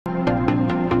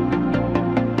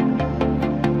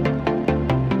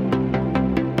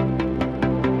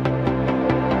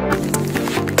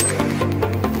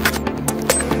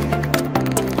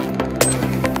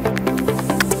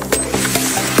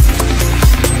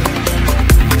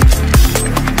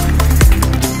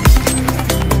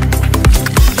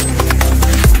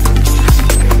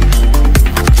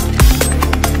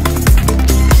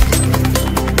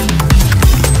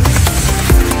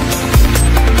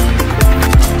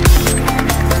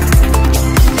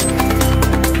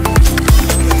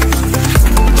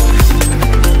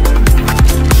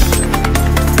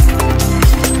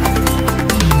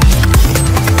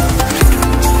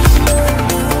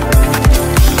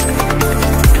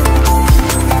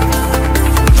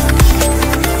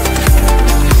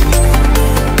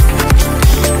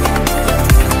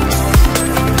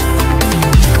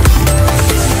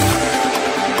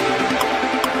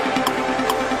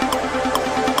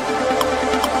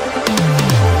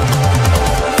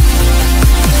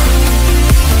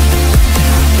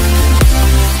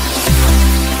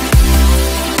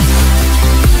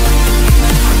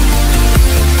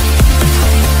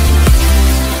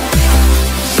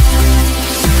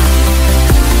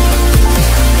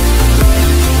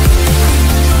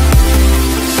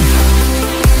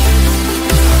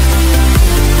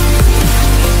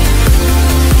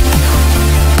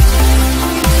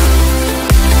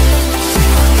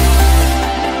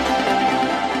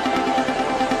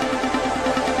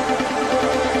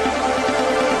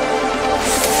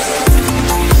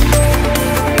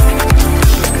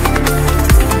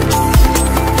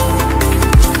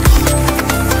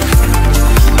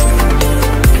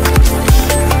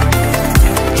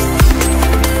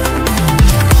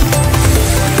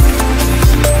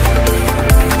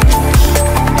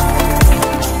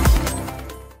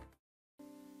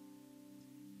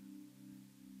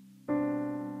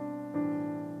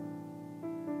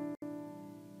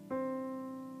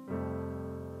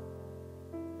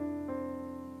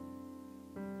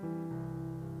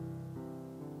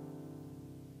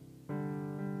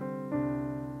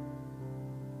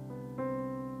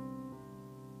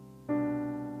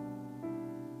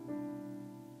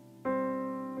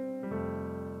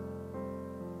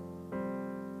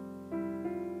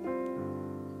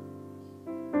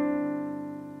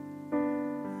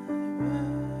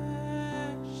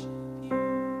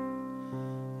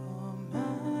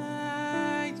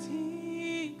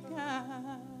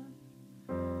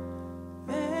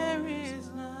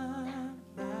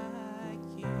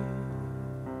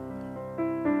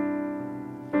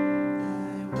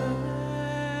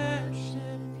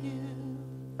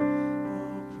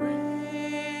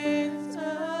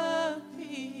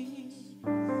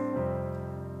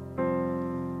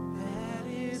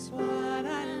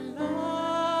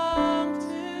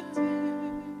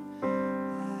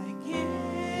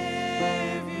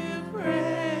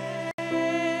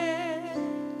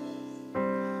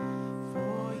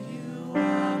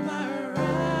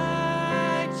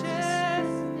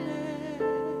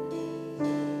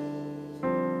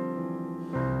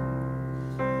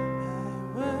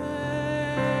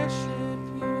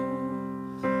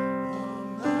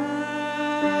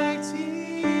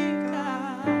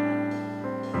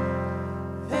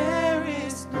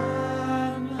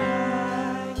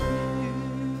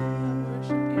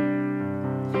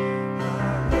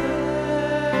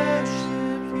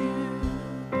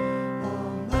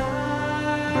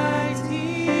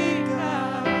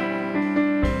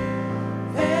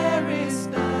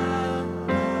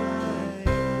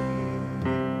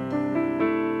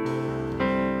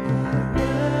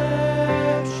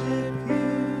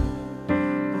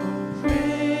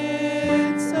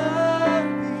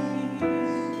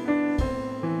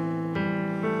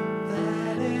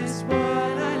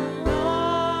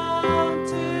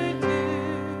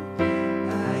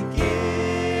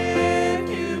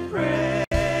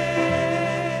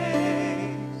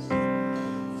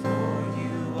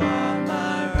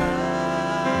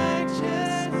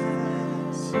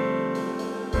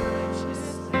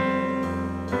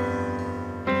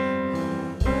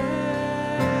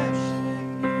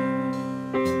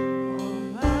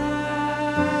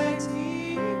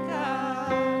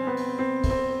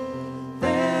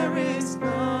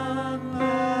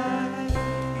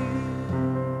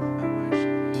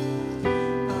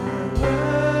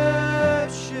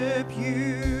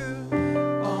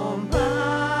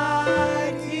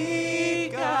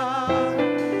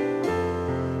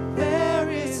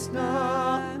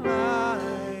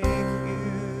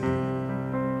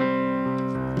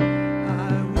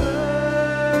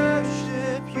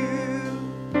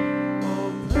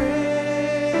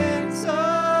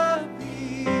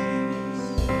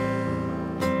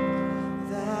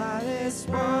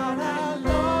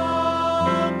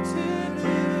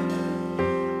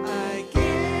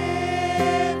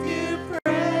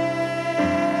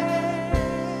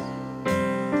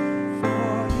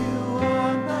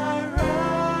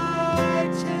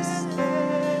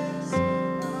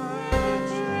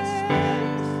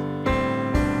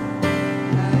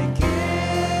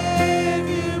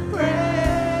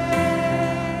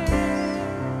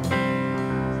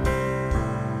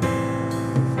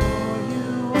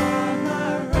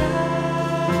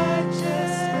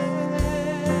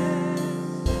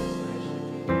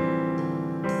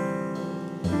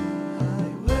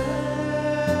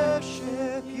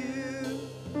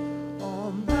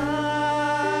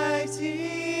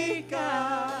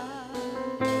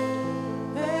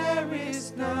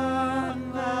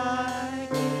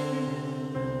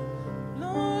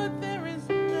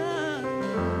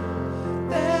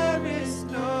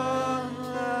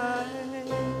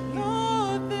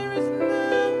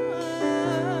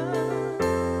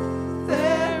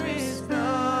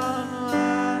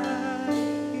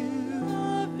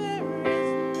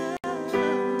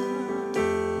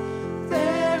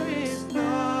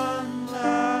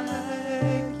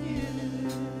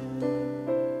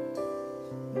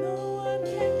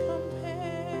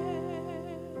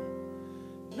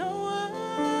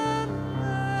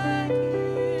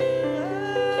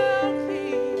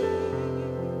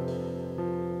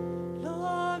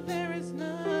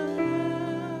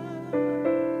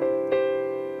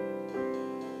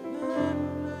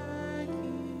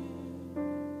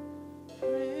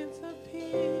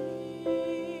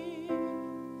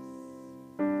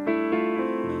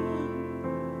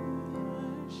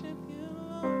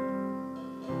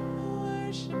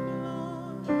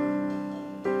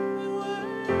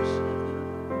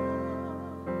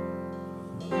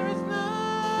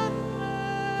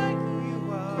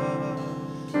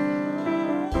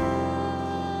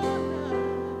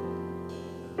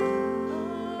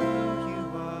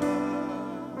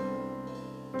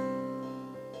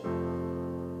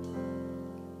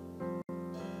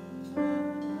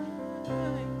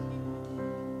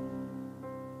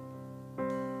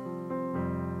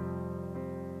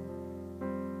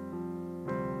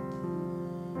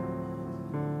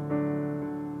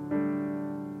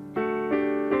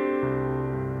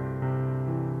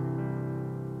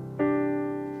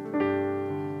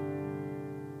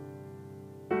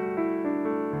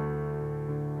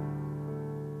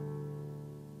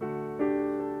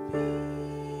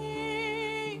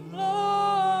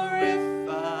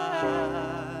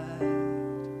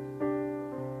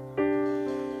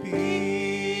Be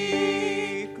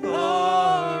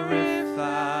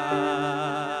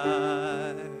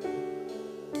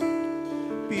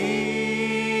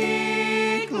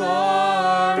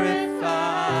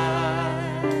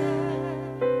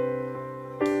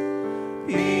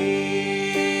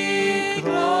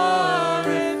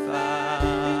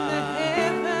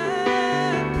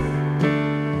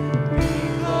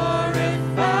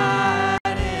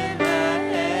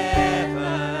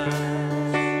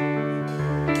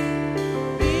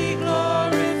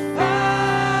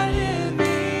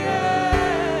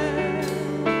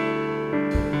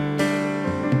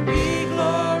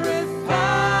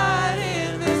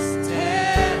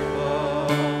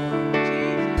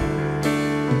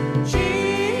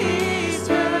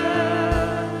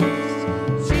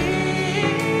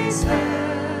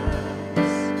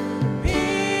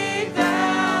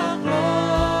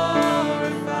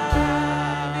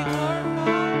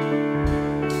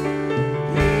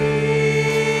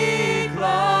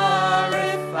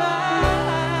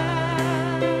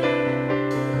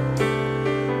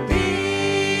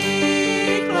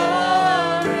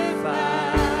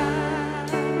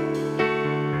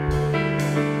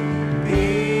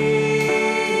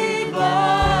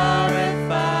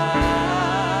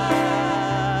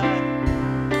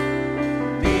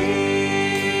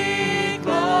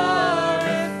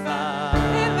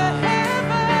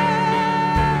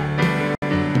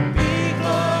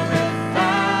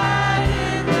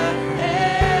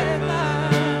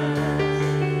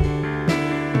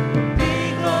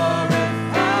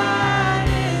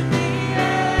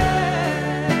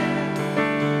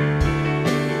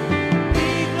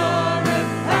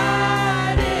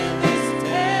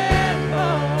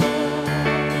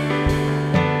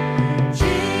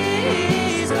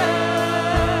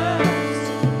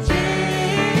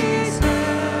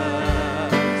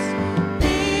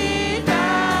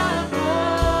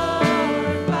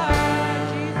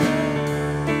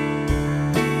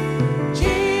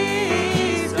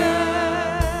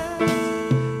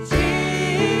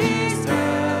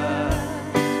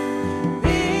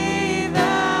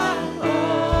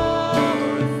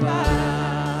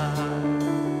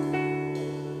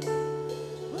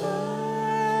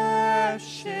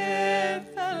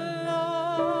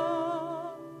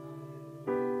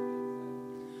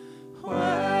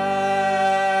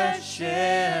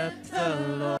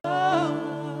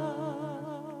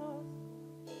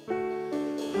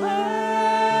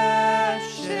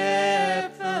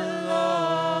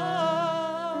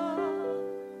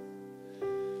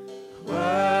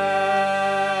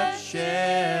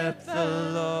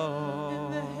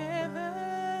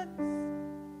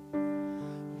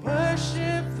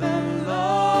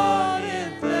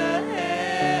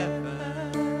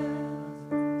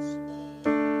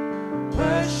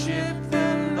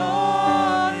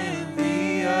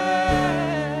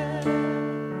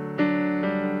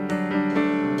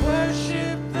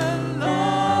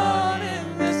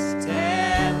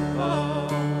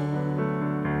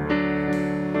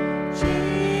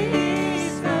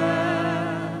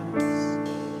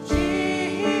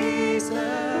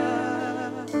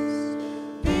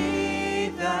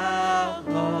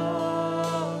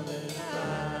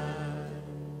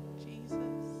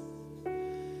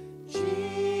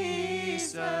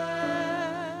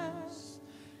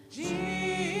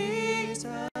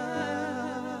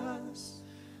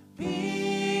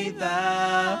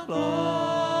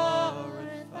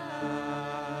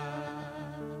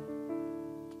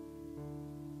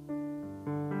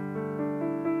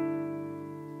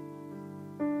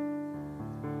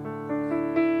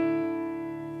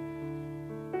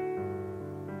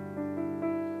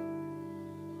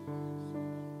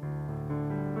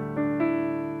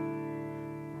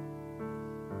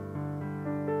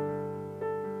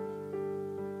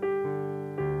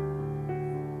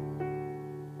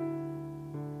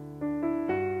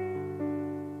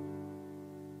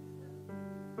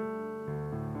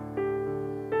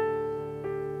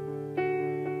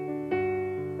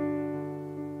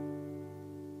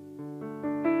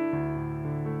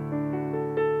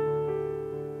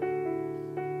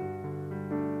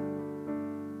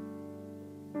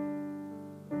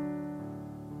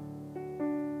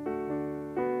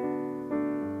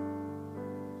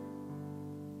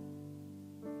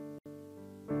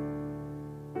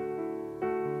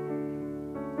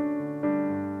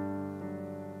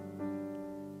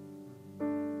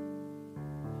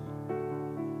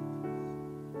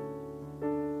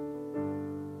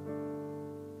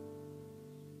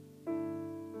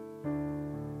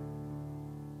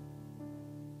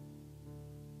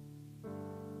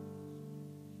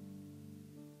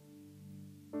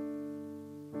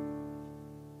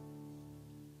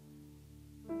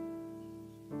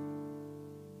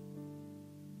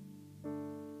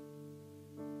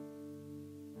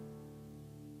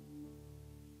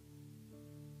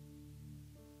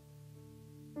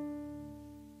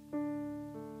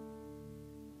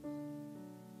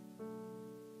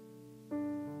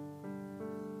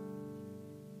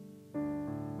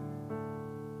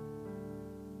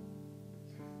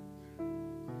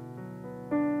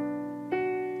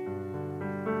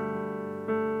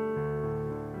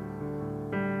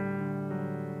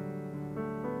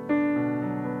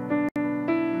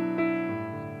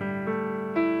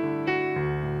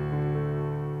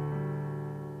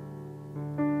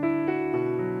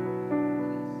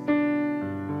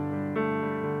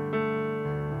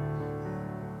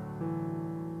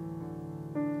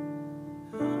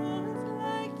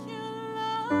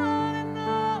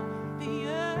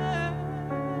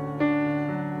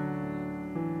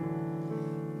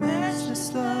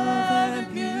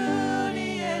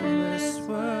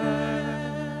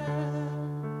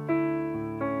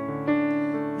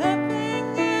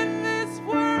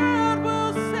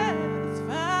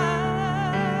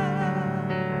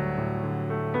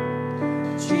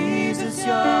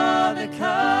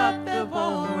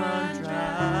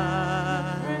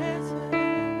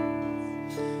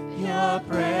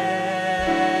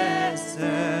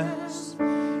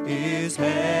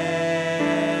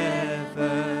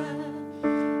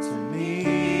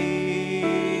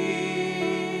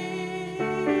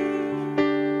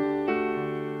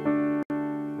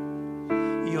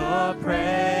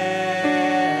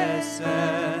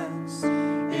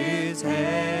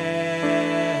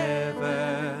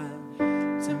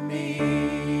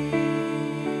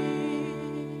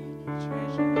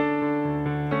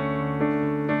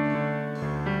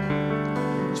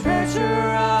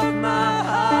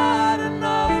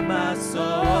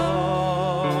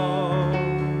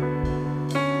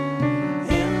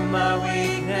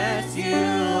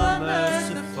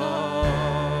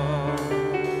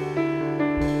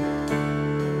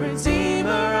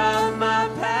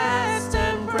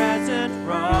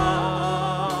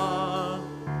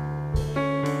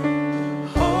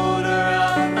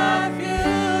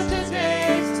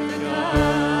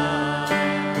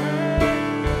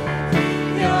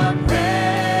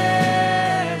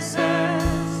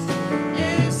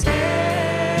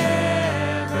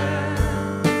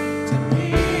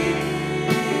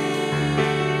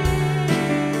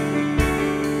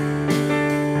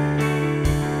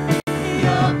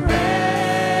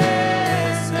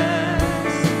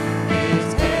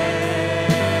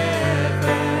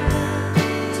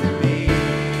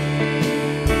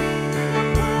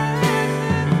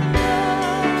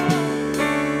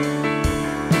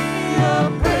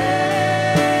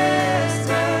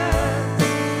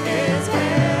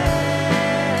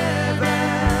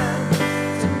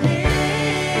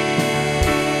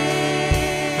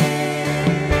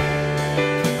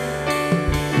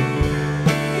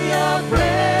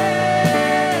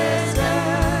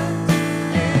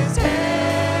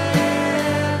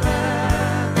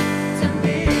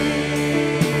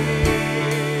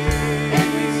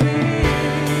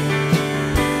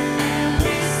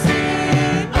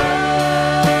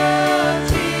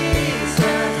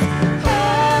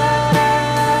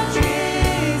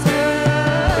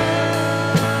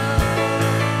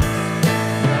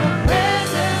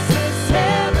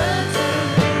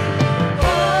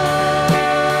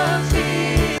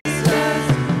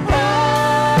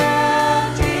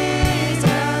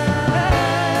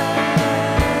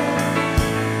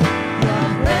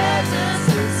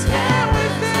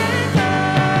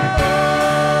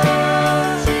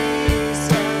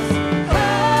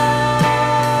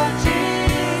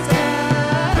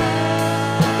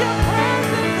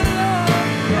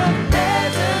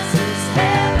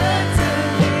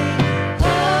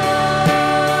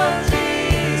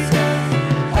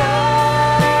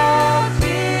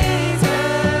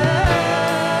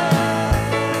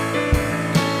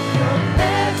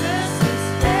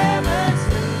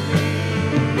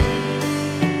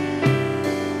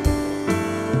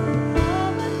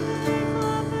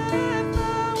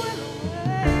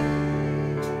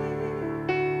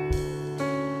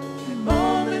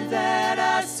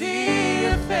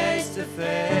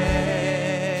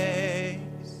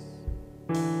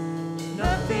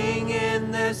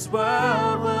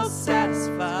world will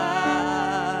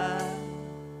satisfy.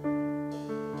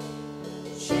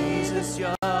 Jesus,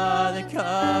 you're the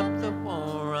cup that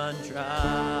won't run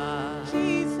dry.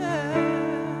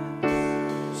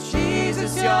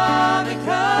 Jesus, you're the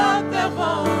cup that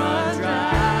won't run dry.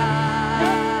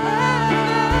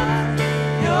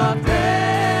 Your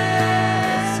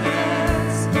presence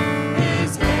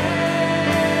is heaven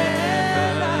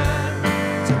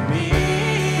to me.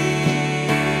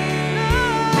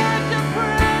 Lord,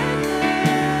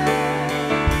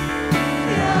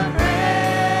 your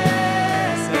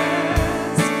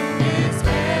presence is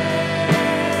heaven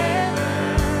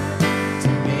to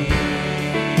me.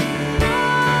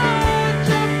 Lord,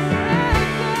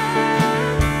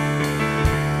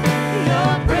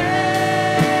 your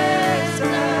presence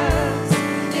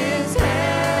is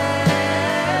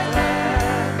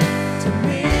heaven to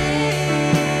me.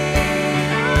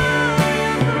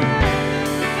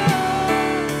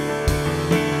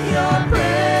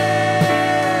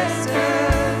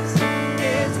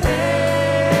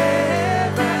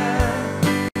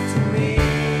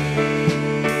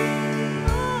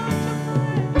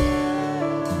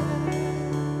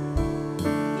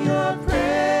 Your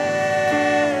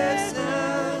presence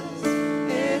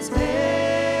is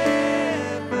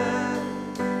heaven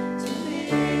to me.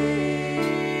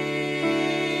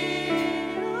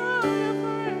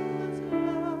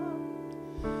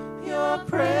 Your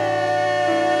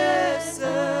presence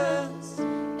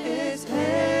is heaven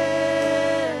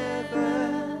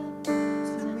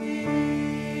to me.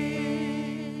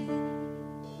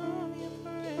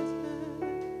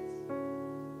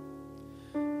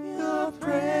 Your presence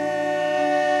is heaven to me. Your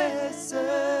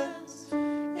presence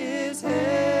is heaven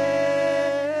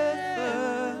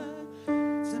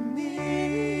to me.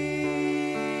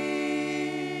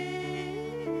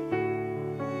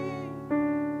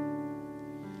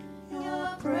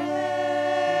 Your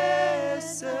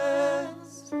presence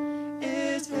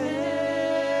is heaven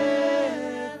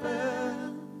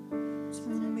to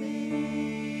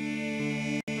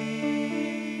me.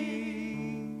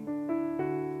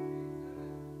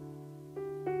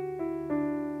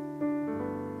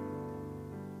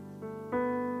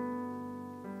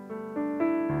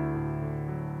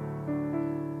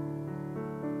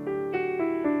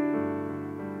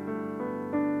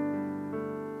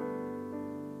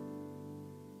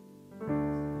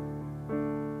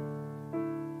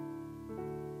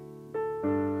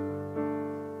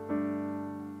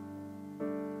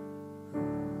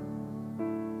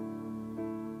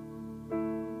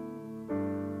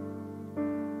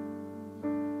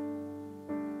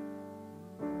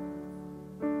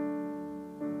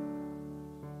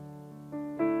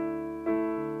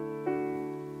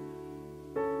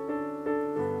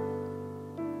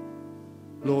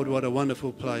 Lord, what a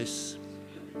wonderful place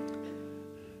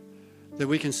that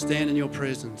we can stand in your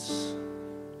presence.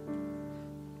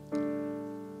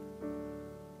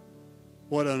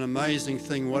 What an amazing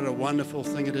thing, what a wonderful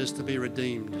thing it is to be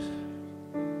redeemed,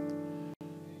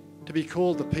 to be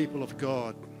called the people of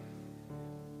God,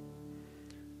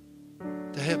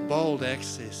 to have bold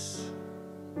access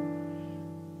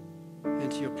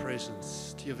into your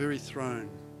presence, to your very throne.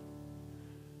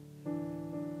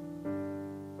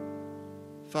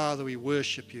 Father, we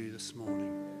worship you this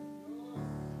morning.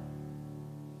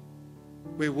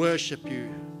 We worship you,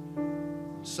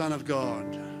 Son of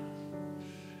God.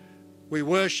 We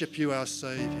worship you, our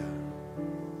Savior.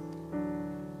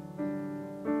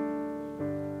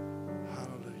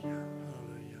 Hallelujah,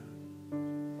 hallelujah,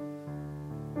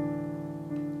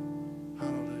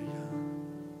 hallelujah.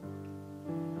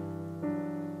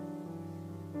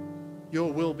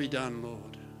 Your will be done,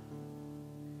 Lord.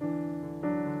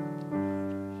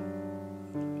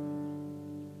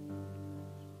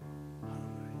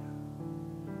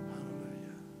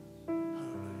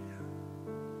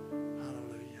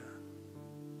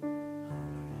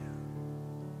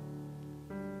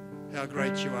 How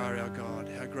great you are, our God.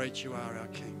 How great you are, our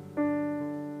King.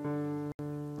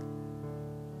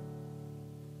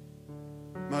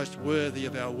 Most worthy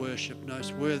of our worship,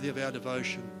 most worthy of our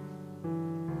devotion.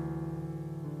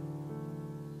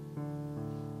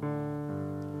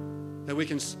 That we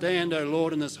can stand, O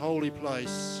Lord, in this holy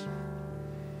place.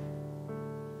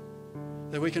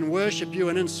 That we can worship you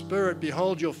and in spirit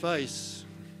behold your face.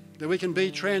 That we can be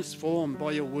transformed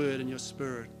by your word and your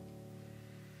spirit.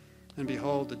 And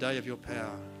behold the day of your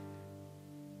power.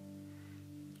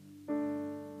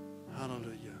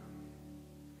 Hallelujah.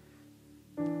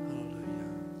 Hallelujah.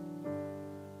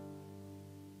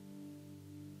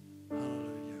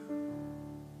 Hallelujah.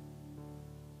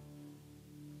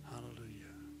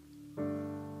 Hallelujah.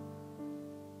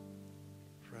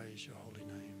 Praise your holy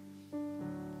name.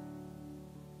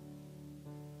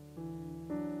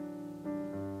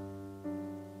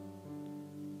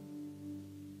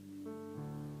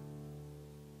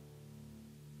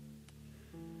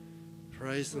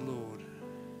 Praise the Lord.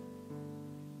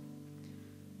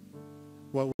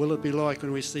 What will it be like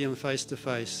when we see him face to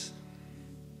face?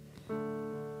 Praise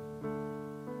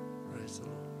the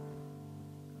Lord.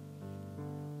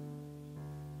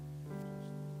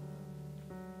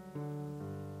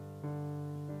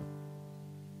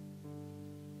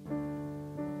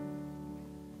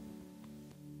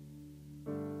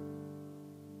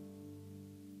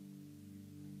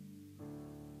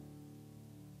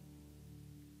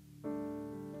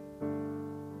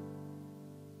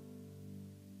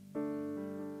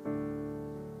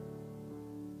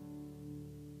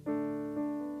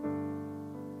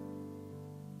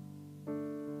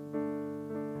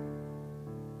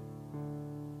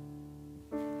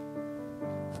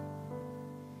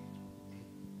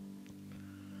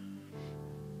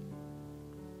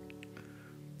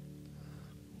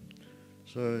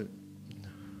 So, I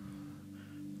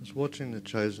was watching the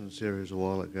Chosen series a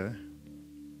while ago,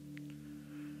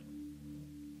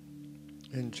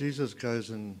 and Jesus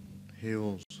goes and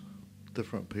heals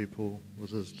different people with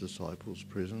his disciples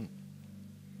present.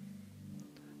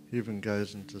 He even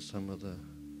goes into some of the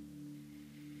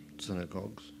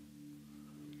synagogues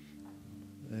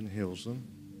and heals them.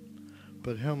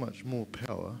 But how much more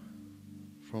power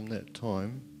from that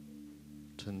time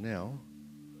to now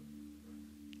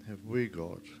have we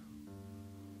got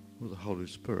with the Holy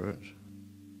Spirit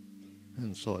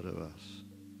inside of us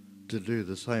to do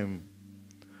the same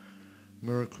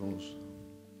miracles,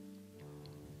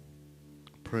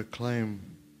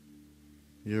 proclaim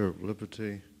year of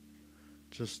liberty,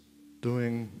 just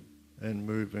doing and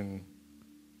moving,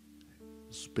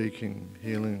 speaking,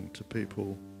 healing to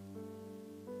people.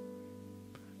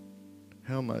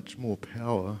 How much more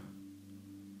power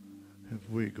have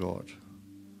we got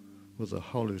with the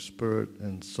Holy Spirit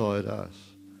inside us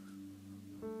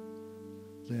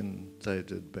than they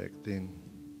did back then?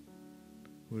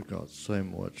 We got so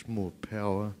much more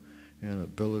power and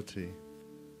ability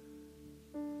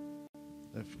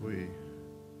if we,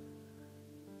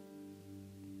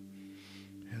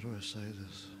 how do I say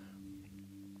this?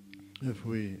 If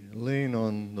we lean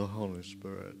on the Holy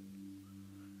Spirit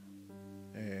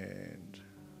and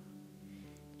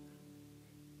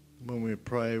when we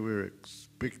pray, we're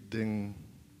expecting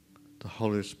the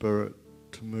Holy Spirit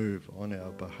to move on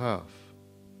our behalf.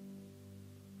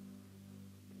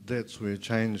 That's where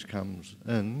change comes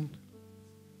in.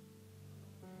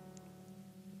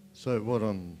 So what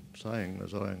I'm saying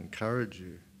is I encourage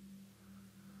you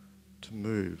to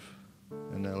move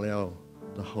and allow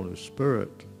the Holy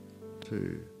Spirit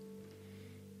to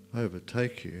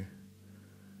overtake you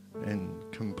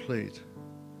and complete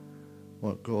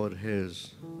what God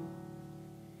has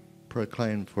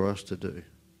proclaimed for us to do.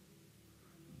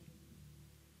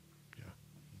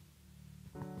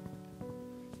 Yeah.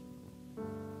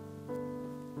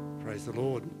 Praise the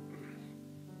Lord.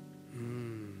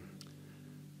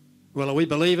 Well, are we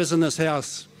believers in this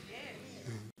house?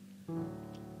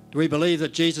 Do we believe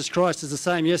that Jesus Christ is the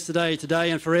same yesterday,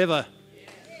 today and forever?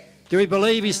 Do we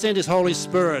believe he sent his Holy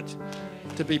Spirit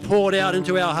to be poured out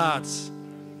into our hearts?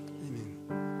 Amen.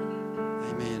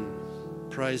 Amen.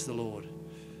 Praise the Lord.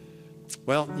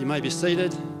 Well, you may be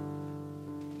seated.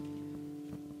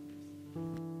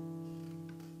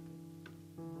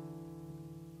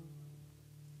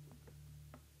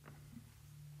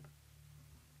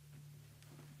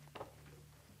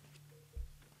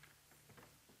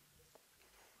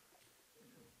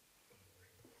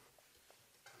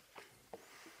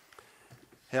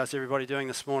 How's everybody doing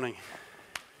this morning?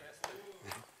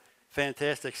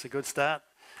 Fantastic. It's a good start.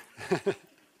 It's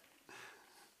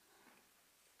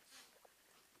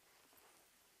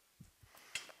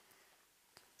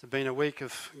been a week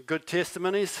of good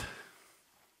testimonies.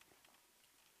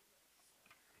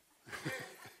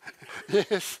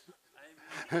 Yes.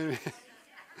 Amen.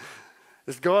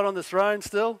 Is God on the throne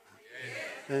still?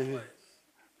 Yes.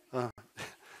 Oh.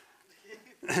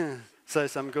 So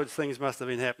some good things must have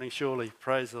been happening, surely.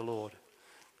 Praise the Lord.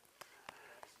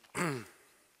 I'm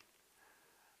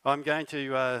going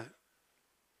to,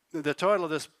 the title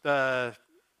of this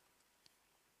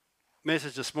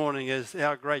message this morning is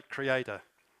Our Great Creator.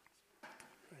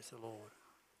 Praise the Lord.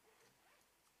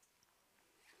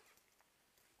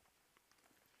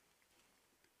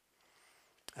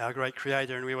 Our great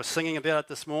Creator, and we were singing about it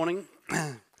this morning,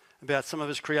 about some of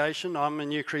his creation. I'm a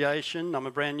new creation, I'm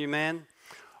a brand new man.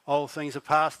 Old things have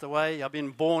passed away. I've been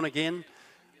born again.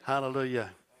 Hallelujah.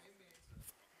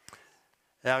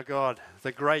 our God,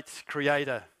 the great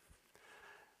creator.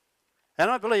 And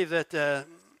I believe that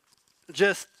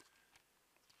just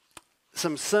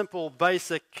some simple,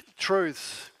 basic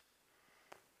truths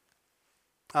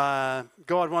God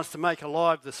wants to make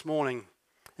alive this morning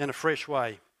in a fresh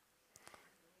way.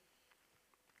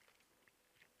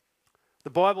 The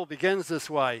Bible begins this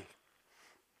way.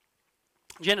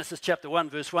 Genesis chapter 1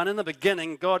 verse 1, in the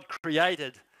beginning God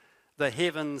created the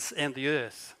heavens and the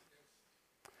earth.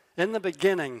 In the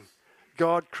beginning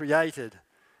God created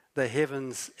the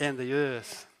heavens and the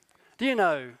earth. Do you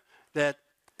know that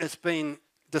it's been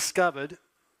discovered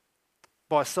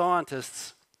by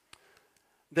scientists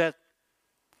that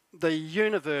the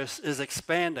universe is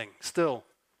expanding still?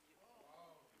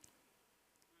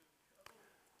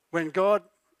 When God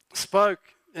spoke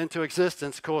into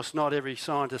existence, of course not every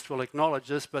scientist will acknowledge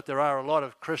this, but there are a lot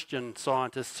of Christian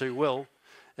scientists who will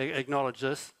acknowledge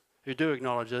this, who do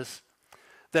acknowledge this,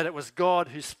 that it was God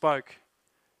who spoke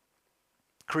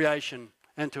creation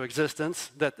into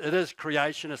existence, that it is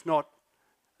creation, it's not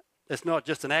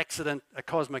just an accident, a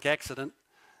cosmic accident.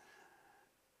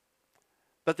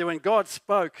 But that when God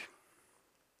spoke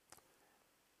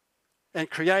and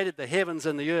created the heavens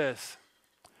and the earth,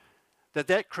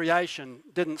 that creation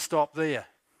didn't stop there.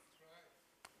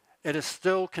 It is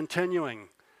still continuing.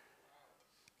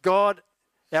 God,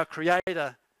 our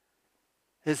Creator,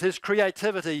 His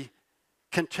creativity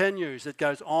continues. It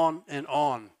goes on and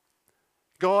on.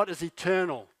 God is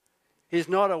eternal. He's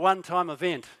not a one-time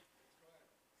event.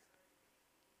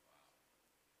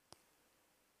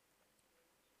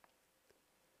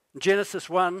 Genesis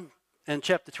 1 and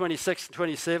chapter 26 and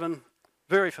 27,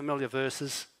 very familiar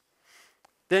verses.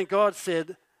 Then God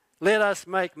said, let us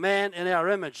make man in our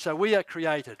image. So we are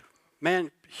created.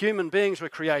 Human beings were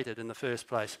created in the first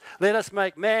place. Let us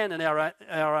make man in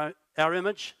our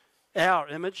image.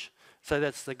 So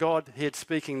that's the Godhead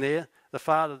speaking there, the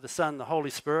Father, the Son, the Holy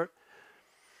Spirit.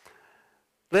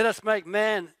 Let us make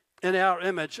man in our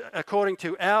image according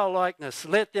to our likeness.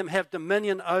 Let them have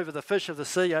dominion over the fish of the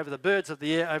sea, over the birds of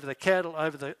the air, over the cattle,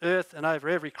 over the earth, and over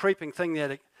every creeping thing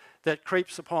that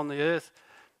creeps upon the earth,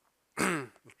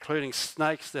 including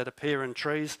snakes that appear in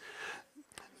trees.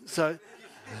 So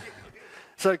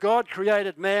God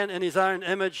created man in his own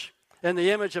image. In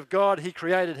the image of God he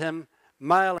created him.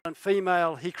 Male and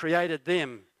female he created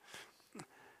them.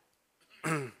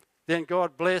 Then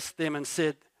God blessed them and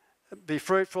said, be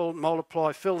fruitful,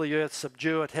 multiply, fill the earth,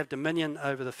 subdue it, have dominion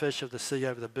over the fish of the sea,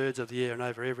 over the birds of the air, and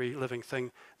over every living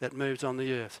thing that moves on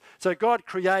the earth. So God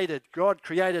created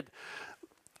the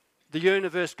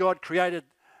universe, God created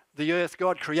the earth,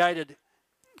 God created,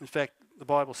 in fact, the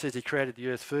Bible says he created the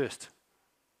earth first.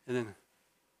 And then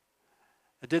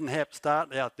it didn't have to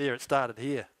start out there, it started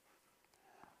here.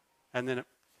 And then it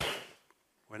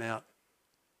went out.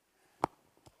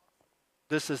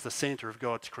 This is the center of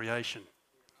God's creation.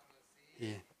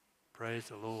 Yeah, praise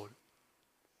the Lord.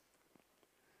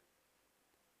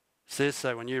 It says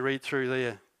so when you read through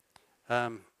there,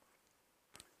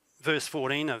 verse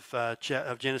 14 of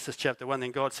Genesis chapter 1,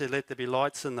 then God said, let there be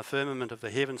lights in the firmament of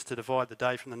the heavens to divide the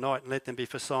day from the night, and let them be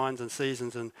for signs and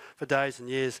seasons and for days and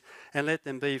years, and let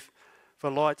them be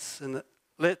for lights in the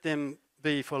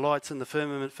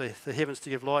firmament for the heavens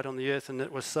to give light on the earth, and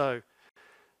it was so.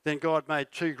 Then God made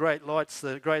two great lights,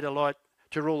 the greater light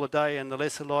to rule the day and the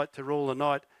lesser light to rule the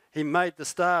night. He made the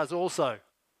stars also.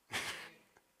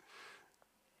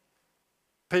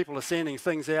 People are sending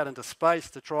things out into space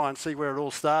to try and see where it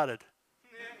all started.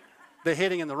 They're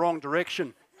heading in the wrong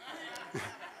direction.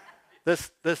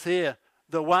 This here,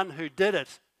 the one who did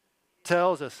it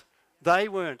tells us they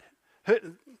weren't.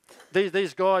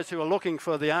 These guys who are looking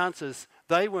for the answers,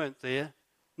 they weren't there.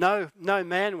 No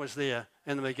man was there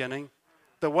in the beginning.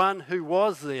 The one who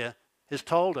was there has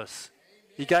told us.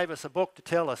 He gave us a book to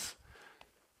tell us.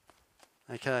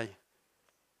 Okay.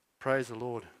 Praise the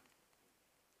Lord.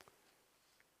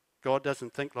 God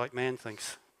doesn't think like man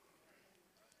thinks.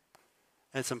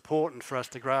 And it's important for us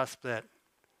to grasp that.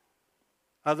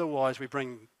 Otherwise, we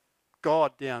bring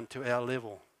God down to our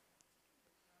level.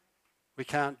 We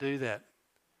can't do that.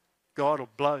 God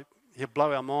will he'll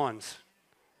blow our minds.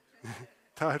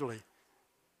 Totally.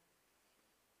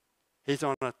 He's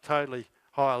on a totally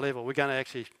higher level. We're going to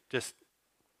actually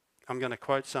I'm going to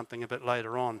quote something a bit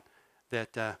later on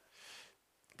that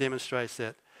demonstrates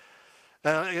that.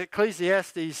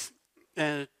 Ecclesiastes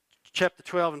chapter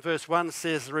 12 and verse 1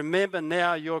 says, remember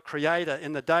now your Creator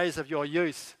in the days of your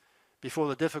youth, before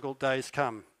the difficult days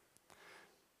come.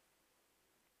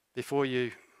 Before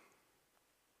your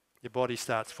body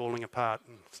starts falling apart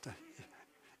and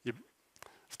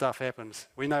stuff happens.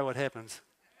 We know what happens.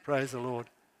 Praise the Lord.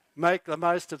 Make the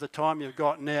most of the time you've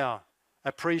got now.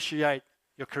 Appreciate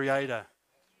your Creator.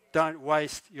 Don't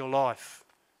waste your life.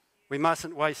 We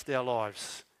mustn't waste our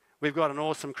lives. We've got an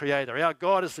awesome Creator. Our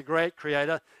God is the great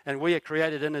Creator, and we are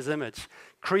created in His image.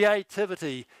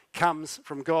 Creativity comes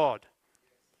from God.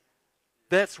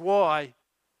 That's why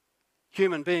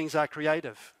human beings are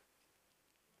creative.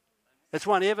 It's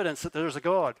one evidence that there is a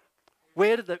God.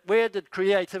 Where did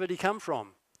creativity come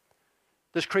from?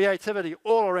 There's creativity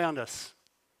all around us.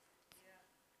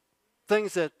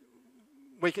 Things that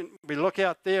we look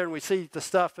out there and we see the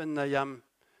stuff in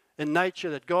nature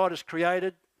that God has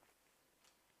created.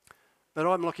 But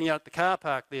I'm looking out the car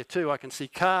park there too. I can see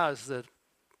cars that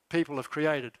people have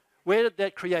created. Where did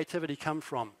that creativity come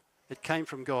from? It came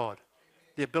from God.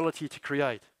 The ability to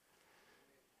create.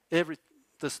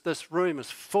 This room is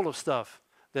full of stuff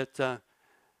that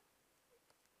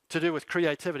to do with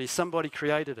creativity. Somebody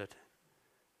created it.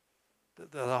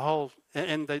 The whole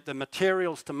and the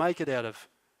materials to make it out of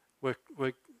were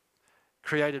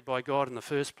created by God in the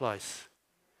first place.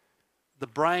 The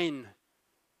brain,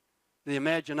 the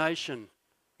imagination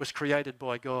was created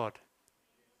by God.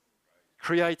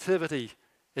 Creativity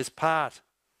is part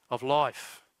of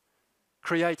life.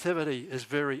 Creativity is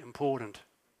very important.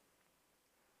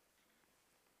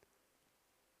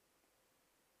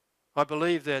 I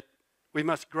believe that we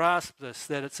must grasp this,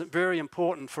 that it's very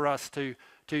important for us to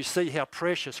see how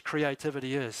precious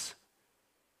creativity is.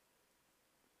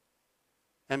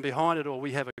 And behind it all,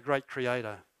 we have a great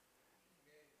Creator.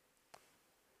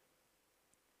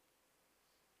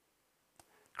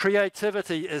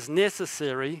 Creativity is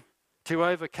necessary to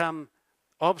overcome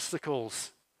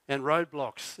obstacles and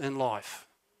roadblocks in life.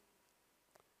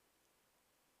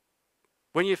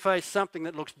 When you face something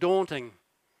that looks daunting,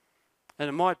 and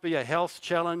it might be a health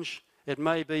challenge, it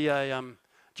may be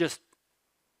just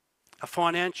a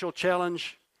financial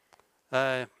challenge,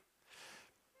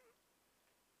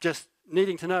 just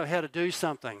needing to know how to do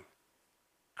something.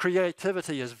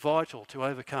 Creativity is vital to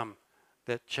overcome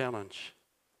that challenge.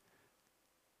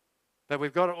 But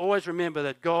we've got to always remember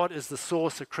that God is the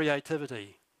source of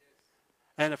creativity.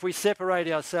 And if we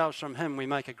separate ourselves from Him, we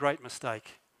make a great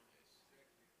mistake.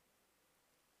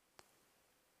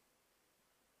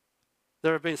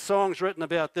 There have been songs written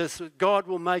about this. God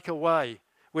will make a way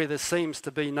where there seems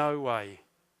to be no way.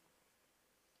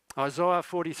 Isaiah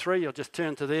 43, I'll just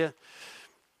turn to there.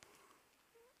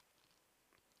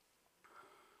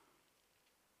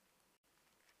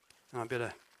 I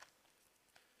better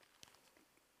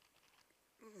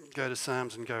go to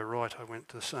Psalms and go right. I went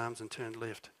to the Psalms and turned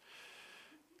left.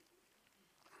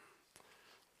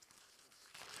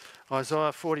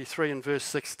 Isaiah 43 and verse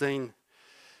 16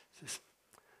 says,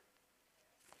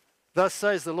 "Thus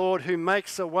says the Lord, who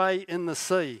makes a way in the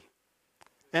sea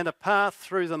and a path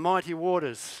through the mighty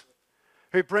waters,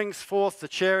 who brings forth the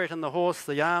chariot and the horse,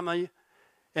 the army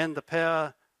and the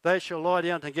power. They shall lie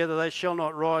down together, they shall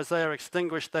not rise, they are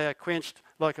extinguished, they are quenched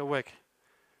like a wick.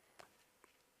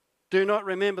 Do not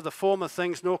remember the former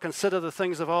things, nor consider the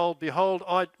things of old. Behold,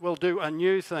 I will do a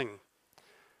new thing.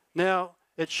 Now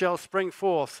it shall spring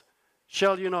forth.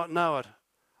 Shall you not know it?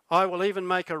 I will even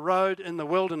make a road in the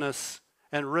wilderness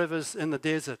and rivers in the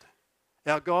desert."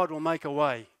 Our God will make a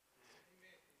way.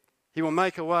 He will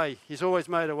make a way. He's always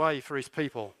made a way for His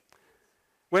people.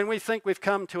 When we think we've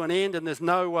come to an end and there's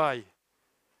no way,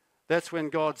 that's when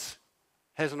God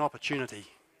has an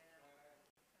opportunity.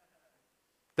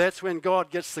 That's when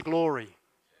God gets the glory.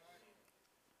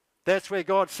 That's where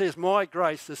God says, "My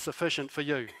grace is sufficient for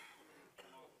you.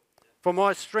 For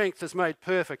my strength is made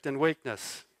perfect in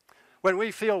weakness." When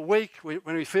we feel weak,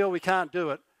 when we feel we can't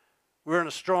do it, we're in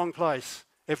a strong place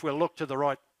if we look in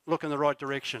the right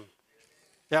direction.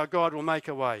 Our God will make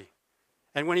a way.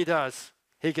 And when He does,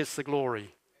 He gets the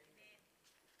glory.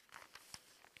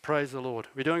 Praise the Lord.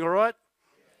 We doing all right?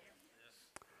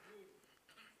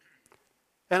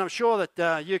 And I'm sure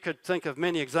that you could think of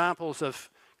many examples of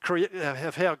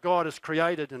how God has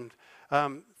created and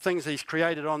things He's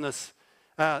created on this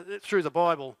through the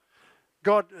Bible.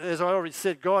 God, as I already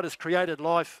said, God has created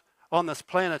life on this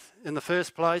planet in the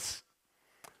first place.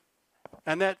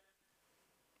 And that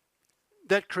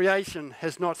creation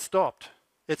has not stopped.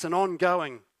 It's an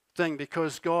ongoing thing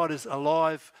because God is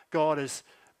alive, God is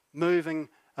moving,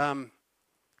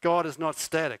 God is not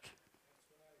static.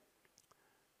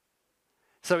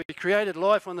 So He created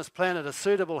life on this planet, a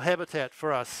suitable habitat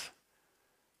for us.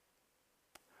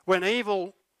 When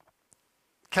evil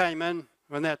came in,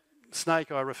 when that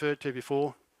snake I referred to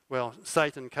before, well,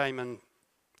 Satan came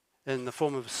in the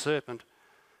form of a serpent.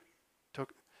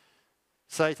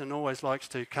 Satan always likes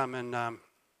to come in,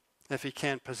 if he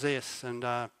can, possess and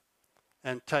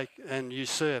and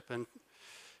usurp and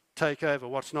take over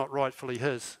what's not rightfully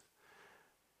his.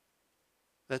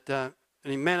 And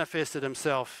he manifested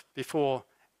himself before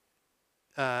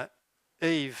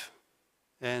Eve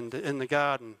and in the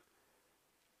garden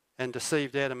and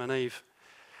deceived Adam and Eve.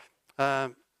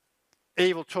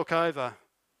 Evil took over,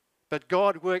 but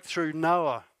God worked through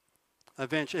Noah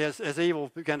eventually as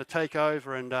evil began to take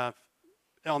over and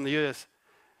on the earth.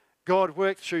 God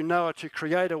worked through Noah to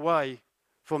create a way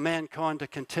for mankind to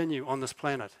continue on this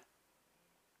planet.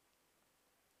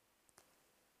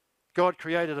 God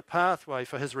created a pathway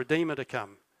for his Redeemer to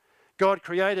come. God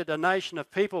created a nation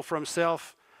of people for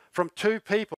himself from two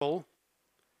people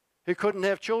who couldn't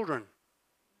have children,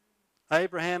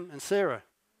 Abraham and Sarah.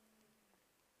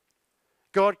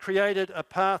 God created a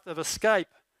path of escape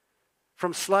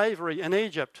from slavery in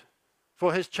Egypt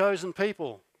for his chosen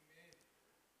people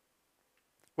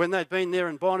when they'd been there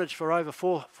in bondage for over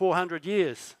 400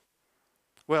 years.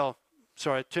 Well,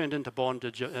 sorry, it turned into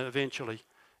bondage eventually.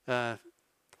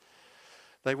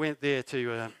 They went there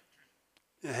to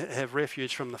have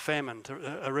refuge from the famine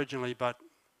originally, but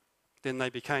then they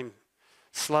became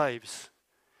slaves.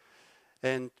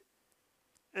 And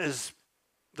as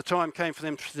the time came for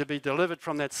them to be delivered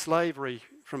from that slavery,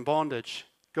 from bondage,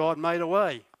 God made a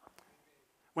way.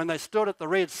 When they stood at the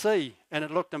Red Sea and it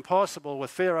looked impossible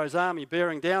with Pharaoh's army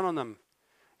bearing down on them,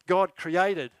 God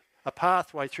created a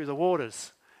pathway through the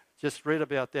waters. Just read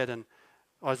about that in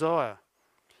Isaiah.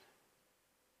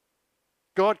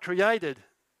 God created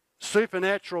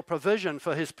supernatural provision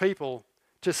for his people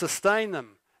to sustain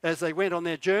them as they went on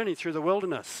their journey through the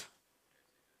wilderness.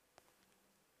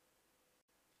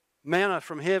 Manna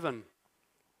from heaven,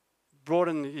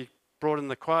 he brought in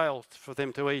the quail for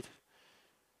them to eat.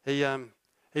 He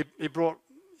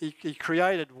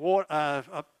created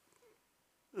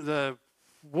the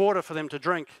water for them to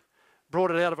drink,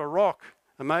 brought it out of a rock,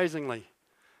 amazingly. In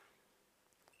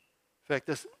fact,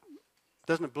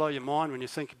 doesn't it blow your mind when you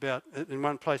think about it? In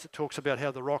one place it talks about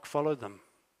how the rock followed them.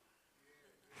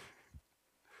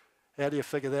 How do you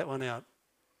figure that one out?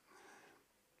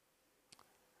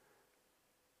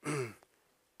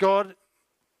 God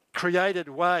created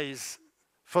ways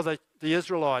for the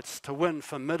Israelites to win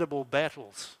formidable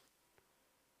battles.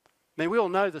 I mean, we all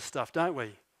know this stuff, don't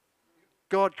we?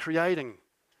 God creating.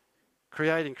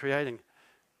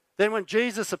 Then when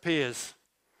Jesus appears,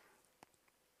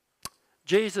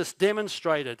 Jesus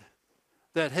demonstrated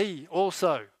that he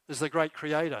also is the great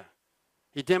creator.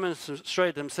 He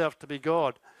demonstrated himself to be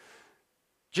God.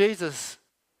 Jesus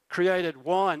created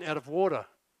wine out of water.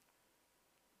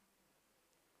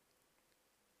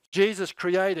 Jesus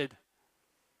created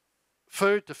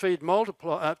food to feed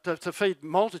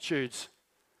multitudes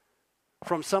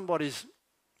from somebody's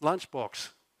lunchbox.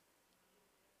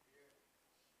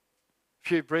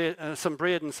 Some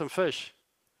bread and some fish.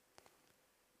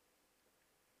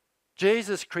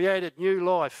 Jesus created new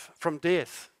life from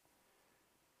death.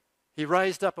 He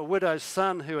raised up a widow's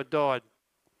son who had died.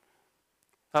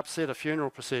 Upset a funeral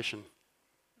procession.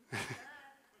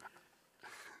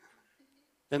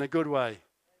 In a good way.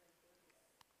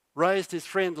 Raised his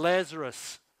friend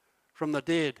Lazarus from the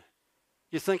dead.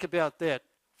 You think about that.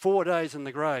 4 days in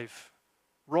the grave.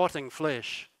 Rotting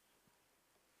flesh.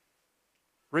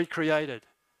 Recreated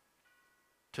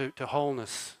to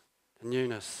wholeness, to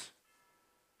newness.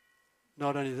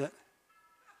 Not only that.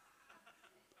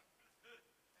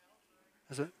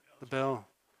 Is it the bell?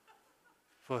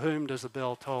 For whom does the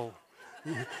bell toll?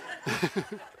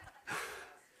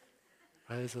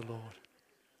 Praise the Lord.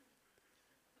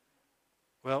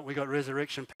 Well, we got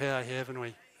resurrection power here, haven't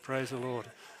we? Praise the Lord.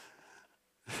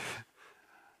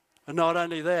 And not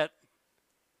only that,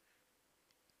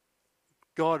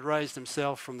 God raised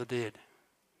himself from the dead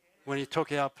when he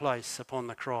took our place upon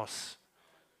the cross.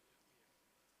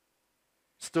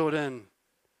 Stood in,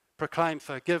 proclaimed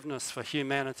forgiveness for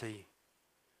humanity,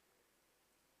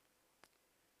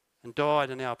 and died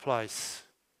in our place.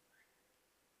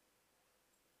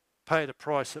 Paid a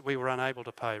price that we were unable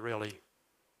to pay, really,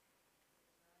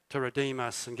 to redeem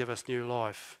us and give us new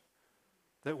life,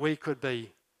 that we could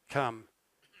become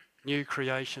new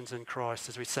creations in Christ,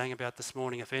 as we sang about this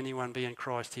morning. If anyone be in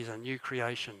Christ, he's a new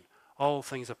creation. Old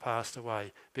things are passed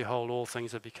away. Behold, all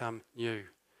things have become new.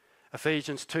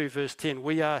 Ephesians 2 verse 10,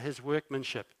 we are his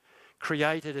workmanship,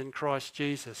 created in Christ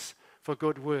Jesus for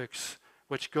good works,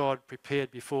 which God prepared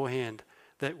beforehand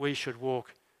that we should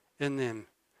walk in them.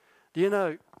 Do you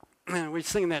know, we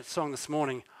sing that song this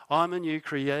morning, I'm a new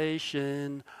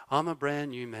creation, I'm a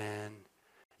brand new man.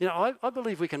 You know, I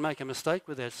believe we can make a mistake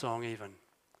with that song even.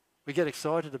 We get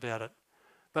excited about it.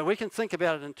 But we can think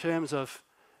about it in terms of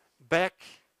back,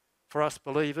 for us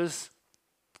believers,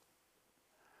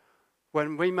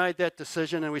 when we made that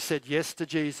decision and we said yes to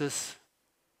Jesus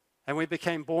and we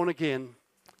became born again,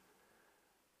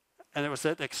 and it was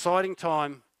that exciting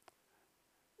time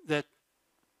that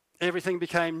everything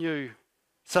became new.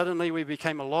 Suddenly we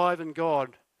became alive in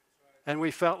God and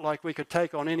we felt like we could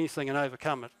take on anything and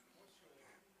overcome it.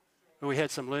 We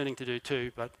had some learning to do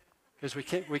too, but because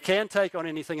we can take on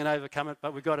anything and overcome it,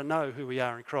 but we've got to know who we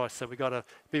are in Christ. So we've got to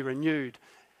be renewed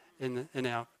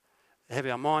have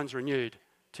our minds renewed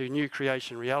to new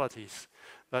creation realities.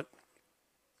 But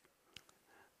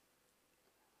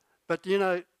you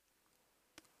know,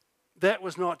 that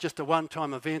was not just a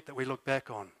one-time event that we look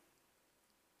back on.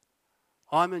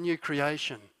 I'm a new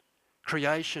creation.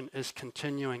 Creation is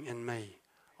continuing in me.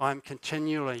 I'm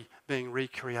continually being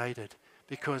recreated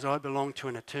because I belong to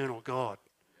an eternal God.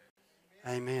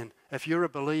 Amen. If you're a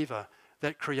believer,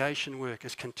 that creation work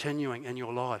is continuing in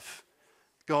your life.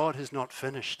 God has not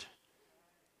finished.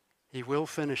 He will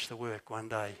finish the work one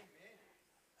day.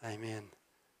 Amen.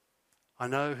 I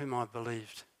know whom I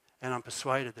believed, and I'm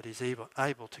persuaded that he's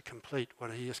able to complete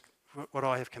what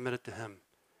I have committed to him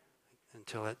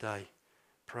until that day.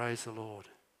 Praise the Lord.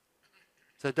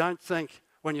 So don't think,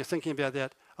 when you're thinking about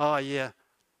that, oh yeah,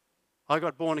 I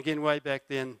got born again way back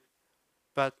then,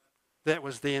 but that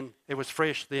was then, it was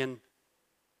fresh then,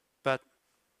 but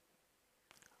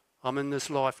I'm in this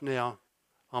life now,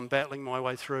 I'm battling my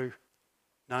way through.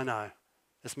 No,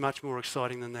 it's much more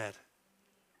exciting than that.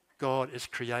 God is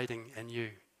creating in you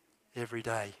every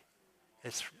day.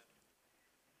 His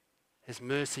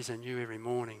mercies are new every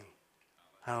morning.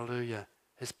 Hallelujah.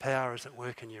 His power is at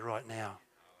work in you right now.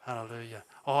 Hallelujah.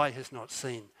 Eye has not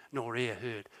seen, nor ear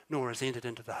heard, nor has entered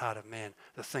into the heart of man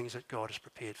the things that God has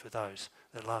prepared for those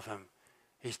that love him.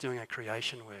 He's doing a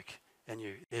creation work in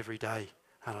you every day.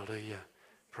 Hallelujah.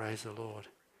 Praise the Lord.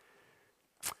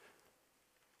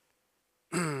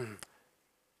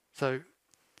 So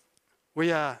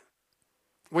we are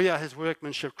his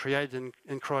workmanship created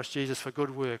in Christ Jesus for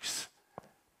good works.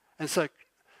 And so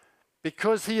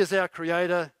because he is our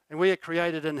creator and we are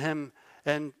created in him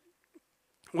and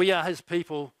we are his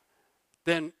people,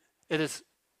 then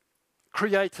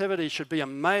creativity should be a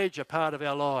major part of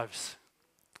our lives.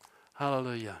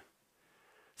 Hallelujah.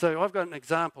 So I've got an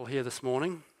example here this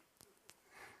morning.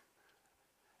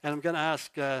 And I'm going to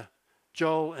ask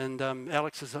Joel and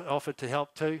Alex has offered to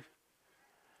help too.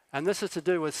 And this is to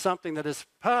do with something that is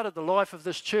part of the life of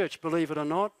this church, believe it or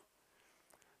not.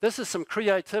 This is some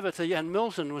creativity, and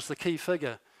Milton was the key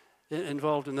figure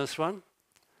involved in this one.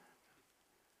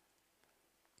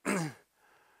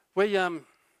 We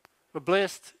were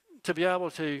blessed to be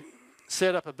able to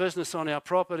set up a business on our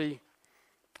property.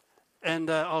 And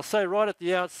I'll say right at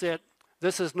the outset,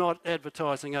 this is not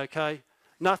advertising, okay?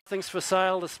 Nothing's for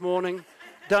sale this morning.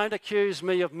 Don't accuse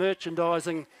me of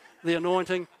merchandising the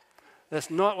anointing. That's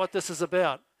not what this is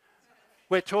about.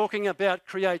 We're talking about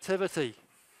creativity.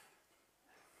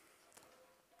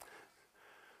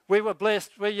 We were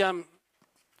blessed.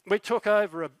 We took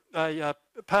over a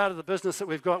part of the business that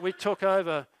we've got. We took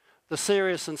over the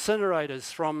Sirius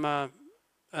incinerators from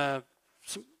a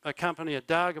company at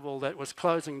Dargaville that was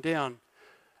closing down.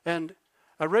 And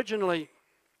originally,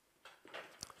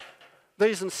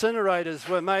 these incinerators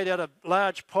were made out of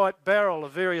large pipe barrel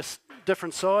of various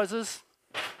different sizes.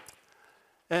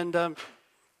 And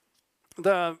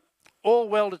they're all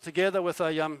welded together with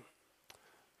a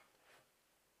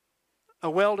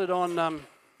welded-on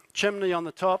chimney on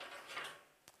the top.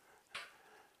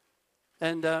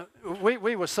 And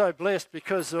we were so blessed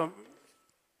because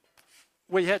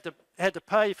we had to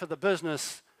pay for the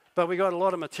business, but we got a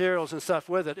lot of materials and stuff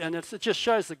with it. And it just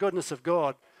shows the goodness of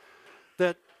God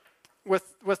that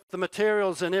with the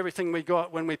materials and everything we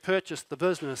got when we purchased the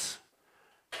business,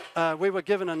 we were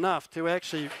given enough to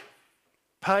actually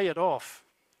pay it off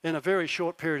in a very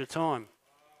short period of time.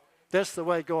 That's the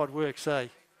way God works, eh?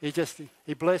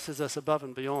 He blesses us above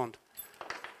and beyond.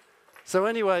 So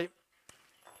anyway,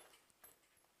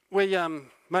 we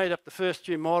made up the first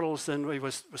few models, and we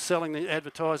was selling the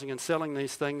advertising and selling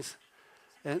these things.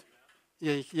 And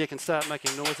yeah, you can start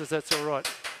making noises. That's all right.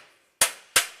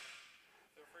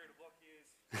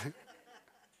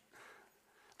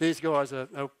 These guys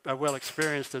are well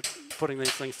experienced at putting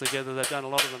these things together. They've done a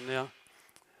lot of them now.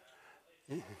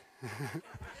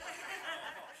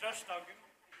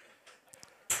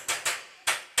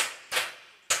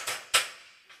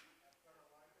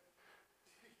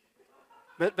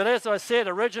 But as I said,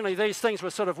 originally these things were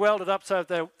sort of welded up, so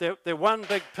they're one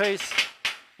big piece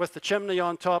with the chimney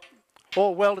on top,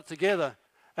 all welded together.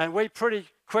 And we pretty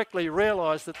quickly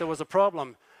realised that there was a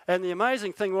problem. And the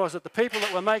amazing thing was that the people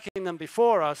that were making them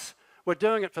before us were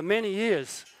doing it for many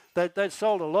years. they'd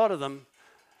sold a lot of them,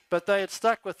 but they had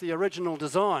stuck with the original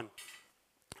design.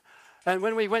 And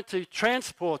when we went to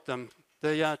transport them,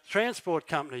 the transport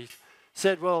company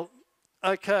said, well,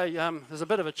 okay, there's a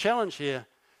bit of a challenge here.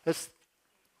 It's,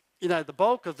 the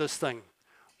bulk of this thing.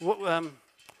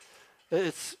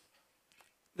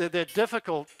 They're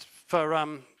difficult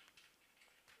for,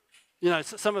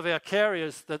 some of our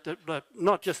carriers, that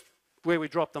not just where we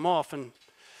drop them off and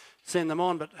send them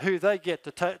on, but who they get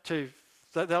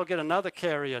they'll get another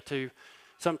carrier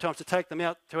sometimes to take them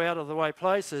out to out-of-the-way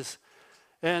places.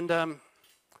 And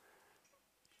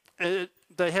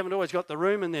they haven't always got the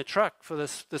room in their truck for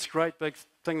this great big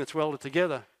thing that's welded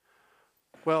together.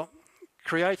 Well,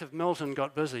 Creative Milton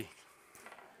got busy.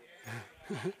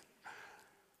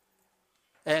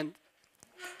 And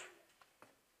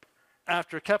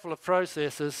after a couple of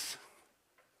processes,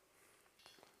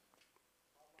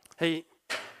 he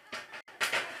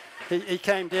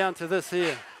came down to this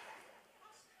here.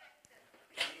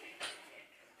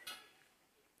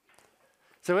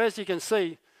 So as you can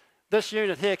see, this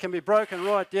unit here can be broken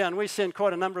right down. We send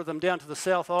quite a number of them down to the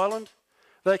South Island.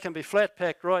 They can be flat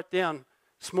packed right down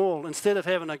small, instead of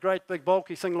having a great big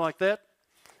bulky thing like that.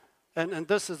 And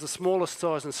this is the smallest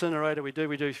size incinerator we do.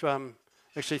 We do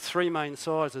actually 3 main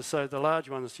sizes, so the large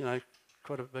one's,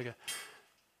 quite a bit bigger.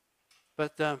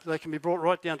 But they can be brought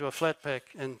right down to a flat pack.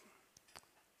 And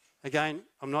again,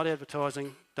 I'm not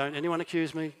advertising. Don't anyone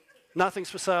accuse me. Nothing's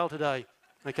for sale today.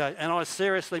 Okay, and I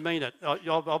seriously mean it.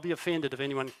 I'll be offended if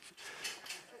anyone...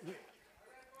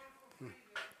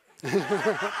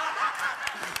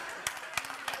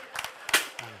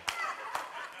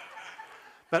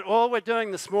 But all we're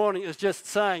doing this morning is just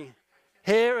saying,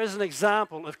 here is an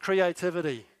example of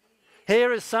creativity.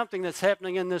 Here is something that's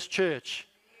happening in this church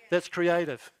that's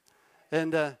creative.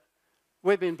 And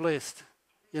we've been blessed.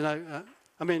 I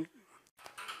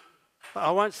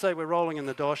won't say we're rolling in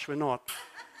the dosh, we're not.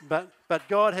 But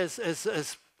God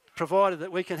has provided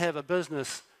that we can have a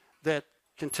business that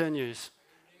continues.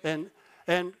 And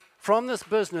from this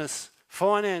business,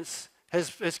 finance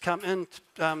has come in,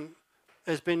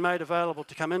 has been made available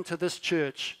to come into this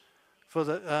church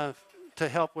to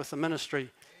help with the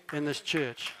ministry in this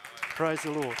church. Praise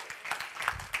the Lord.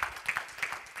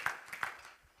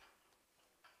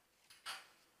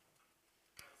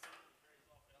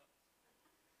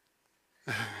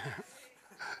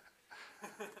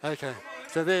 Okay,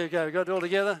 so there you go. We got it all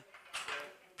together?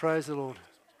 Praise the Lord.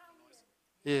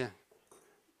 Yeah.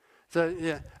 So,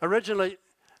 yeah, originally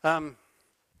there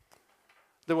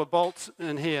were bolts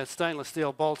in here, stainless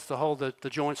steel bolts to hold the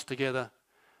joints together.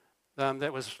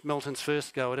 That was Milton's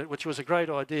first go at it, which was a great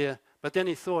idea. But then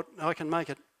he thought, I can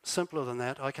make it simpler than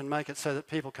that. I can make it so that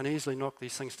people can easily knock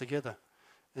these things together.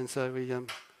 And so we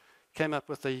came up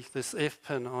with this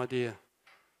F-pin idea.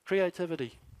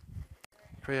 Creativity.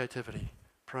 Creativity.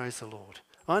 Praise the Lord.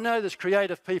 I know there's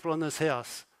creative people in this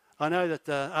house. I know that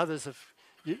others have...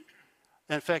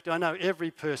 in fact, I know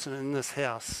every person in this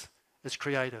house is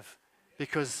creative.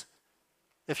 Because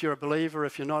if you're a believer,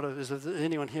 if you're not, is there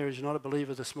anyone here who's not a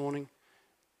believer this morning?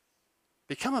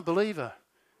 Become a believer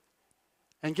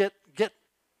and get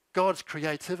God's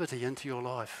creativity into your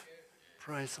life.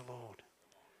 Praise the Lord.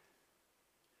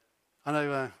 I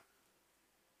know,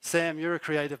 Sam, you're a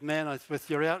creative man. With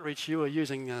your outreach, you were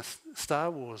using Star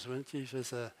Wars, weren't you,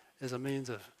 as a means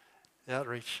of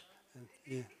outreach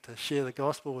and, to share the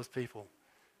gospel with people.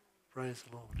 Praise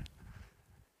the Lord.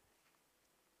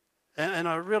 And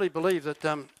I really believe that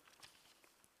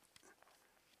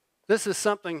this is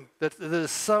something that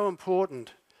is so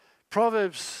important.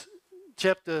 Proverbs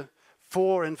chapter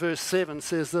 4 and verse 7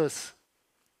 says this,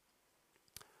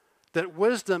 that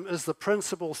wisdom is the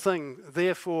principal thing,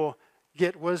 therefore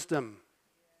get wisdom.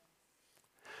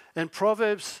 In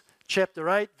Proverbs chapter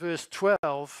 8 verse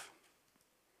 12,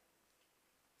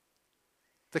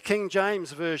 the King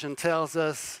James Version tells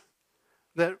us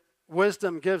that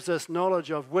wisdom gives us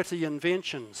knowledge of witty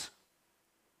inventions.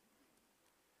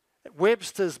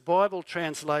 Webster's Bible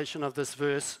translation of this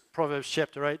verse, Proverbs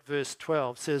chapter 8, verse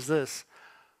 12, says this,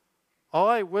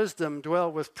 I, wisdom,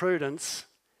 dwell with prudence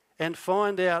and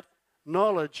find out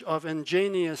knowledge of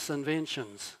ingenious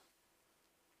inventions.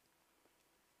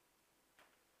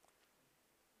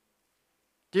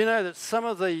 Do you know that some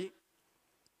of the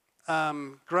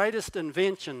greatest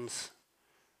inventions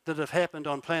that have happened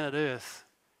on planet Earth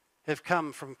have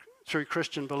come through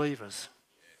Christian believers?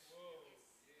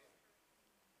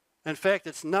 In fact,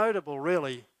 it's notable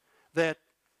really that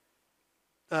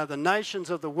the nations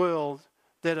of the world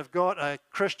that have got a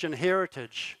Christian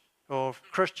heritage or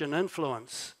Christian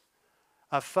influence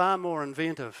are far more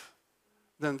inventive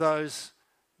than those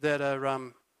that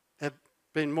are, have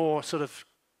been more sort of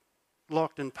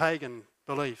locked in pagan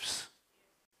beliefs.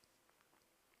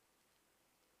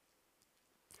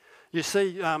 You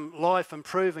see life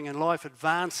improving and life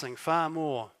advancing far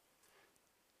more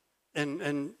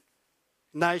in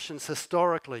nations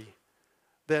historically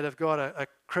that have got a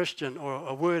Christian or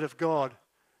a Word of God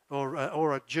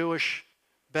or a Jewish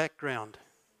background,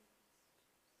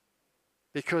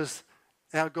 because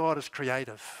our God is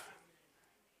creative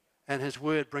and His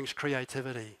Word brings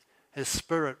creativity. His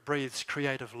Spirit breathes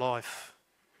creative life.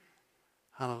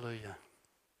 Hallelujah.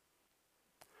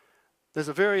 There's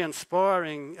a very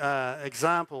inspiring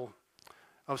example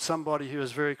of somebody who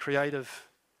is very creative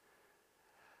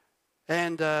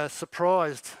and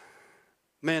surprised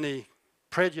many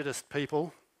prejudiced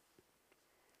people.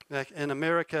 Back in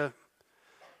America,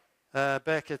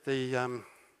 back at the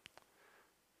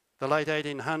late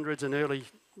 1800s and early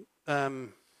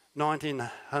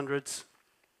 1900s,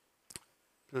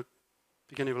 the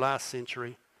beginning of last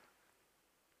century,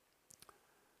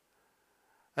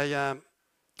 a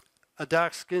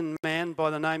dark-skinned man by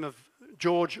the name of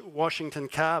George Washington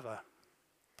Carver,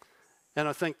 and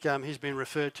I think he's been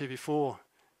referred to before,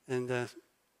 and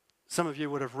some of you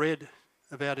would have read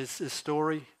about his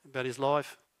story, about his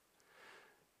life.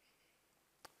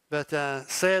 But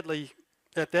sadly,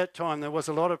 at that time there was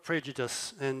a lot of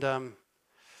prejudice, and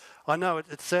I know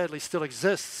it sadly still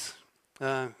exists,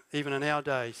 even in our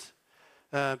days,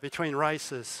 between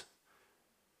races.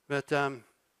 But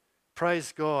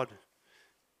praise God,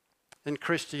 in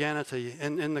Christianity,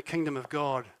 in the kingdom of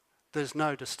God, there's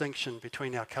no distinction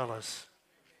between our colours,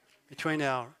 between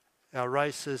our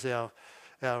races, our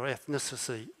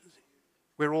ethnicity.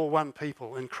 We're all one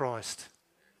people in Christ.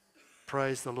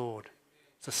 Praise the Lord.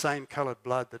 It's the same coloured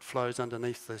blood that flows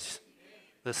underneath this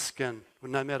skin,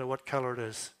 no matter what colour it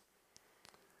is.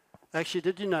 Actually,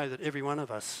 did you know that every one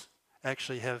of us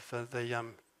actually have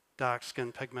the dark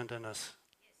skin pigment in us?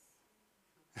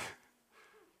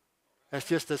 It's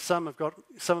just that some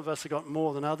of us have got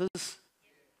more than others.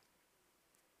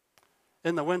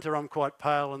 In the winter, I'm quite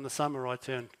pale. In the summer, I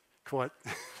turn quite...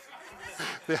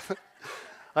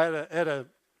 I had a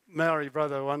Maori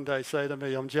brother one day say to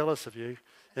me, "I'm jealous of you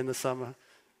in the summer.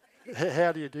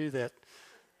 How do you do that?"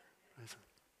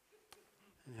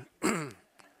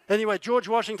 Anyway, George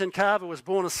Washington Carver was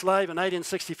born a slave in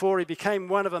 1864. He became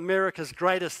one of America's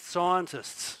greatest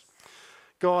scientists.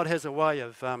 God has a way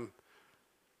of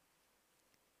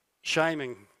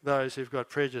shaming those who've got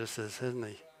prejudices, hasn't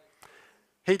He?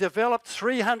 He developed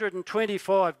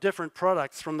 325 different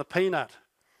products from the peanut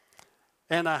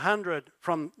and 100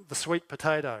 from the sweet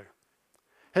potato.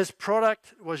 His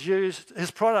products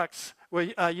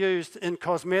are used in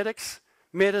cosmetics,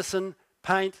 medicine,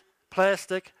 paint,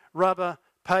 plastic, rubber,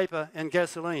 paper, and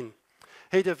gasoline.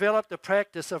 He developed a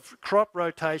practice of crop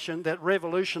rotation that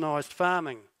revolutionised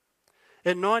farming.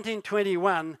 In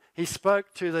 1921, he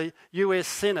spoke to the US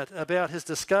Senate about his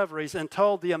discoveries and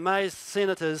told the amazed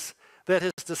senators that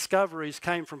his discoveries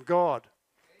came from God.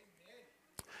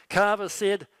 Amen. Carver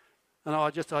said, and I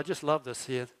just love this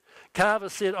here. Carver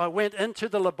said, "I went into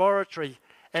the laboratory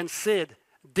and said,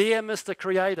 'Dear Mr.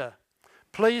 Creator,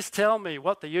 please tell me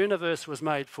what the universe was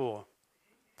made for.'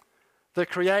 The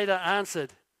Creator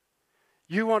answered,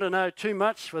 'You want to know too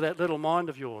much for that little mind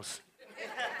of yours.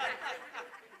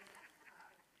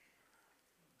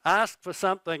 Ask for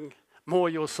something more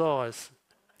your size.'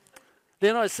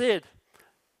 Then I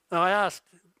asked,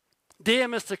 'Dear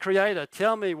Mr. Creator,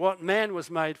 tell me what man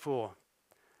was made for.'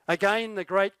 Again, the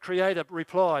great Creator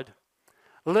replied,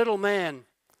 'Little man,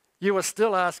 you are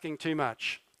still asking too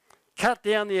much. Cut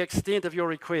down the extent of your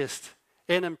request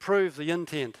and improve the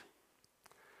intent.'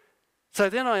 So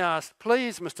then I asked,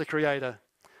 'Please, Mr. Creator,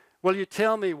 will you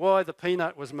tell me why the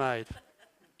peanut was made?'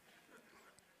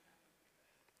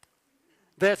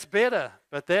 'That's better,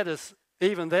 but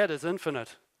even that is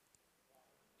infinite.'"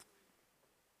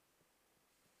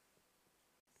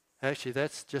 Actually,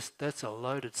 that's a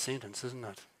loaded sentence, isn't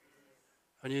it?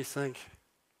 When you think,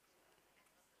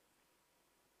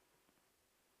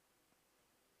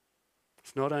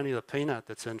 it's not only the peanut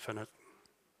that's infinite.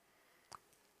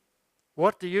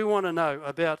 What do you want to know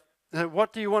about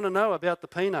the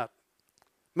peanut?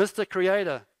 Mr.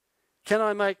 Creator, can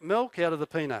I make milk out of the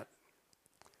peanut?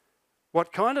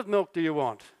 What kind of milk do you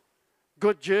want?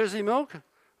 Good Jersey milk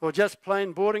or just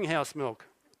plain boarding house milk?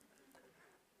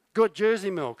 Good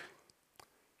Jersey milk.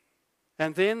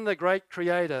 And then the great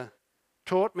Creator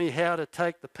taught me how to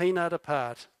take the peanut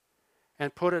apart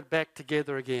and put it back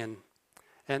together again.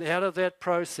 And out of that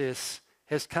process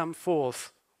has come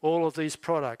forth all of these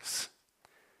products.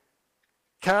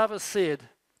 Carver said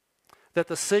that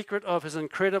the secret of his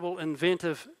incredible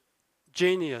inventive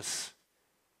genius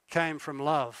came from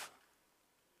love.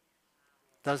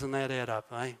 Doesn't that add up,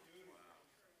 eh?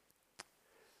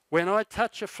 When I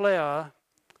touch a flower,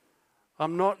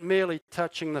 I'm not merely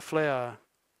touching the flower,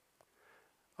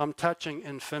 I'm touching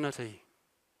infinity.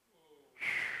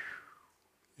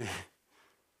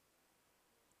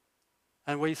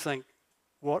 And we think,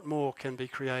 what more can be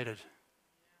created?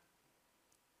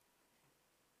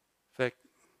 In fact,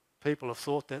 people have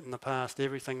thought that in the past,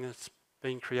 everything that's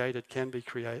been created can be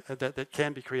created, that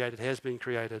can be created has been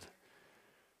created.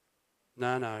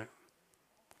 No.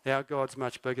 Our God's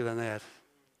much bigger than that.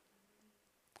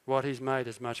 What he's made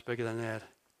is much bigger than that.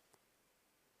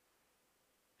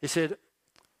 He said,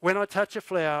 when I touch a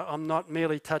flower, I'm not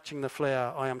merely touching the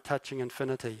flower, I am touching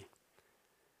infinity.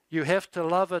 You have to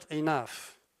love it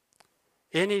enough.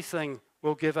 Anything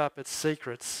will give up its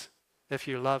secrets if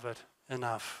you love it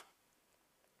enough.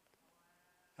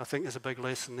 I think there's a big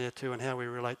lesson there too in how we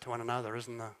relate to one another,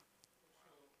 isn't there?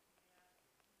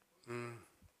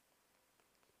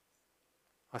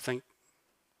 I think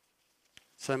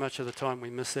so much of the time we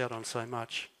miss out on so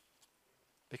much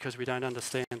because we don't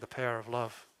understand the power of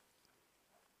love.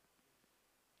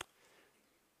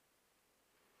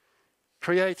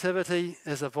 Creativity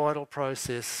is a vital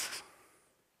process.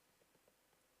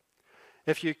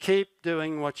 If you keep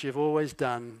doing what you've always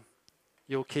done,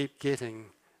 you'll keep getting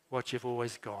what you've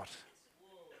always got.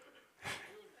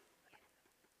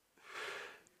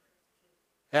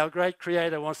 Our great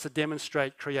Creator wants to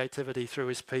demonstrate creativity through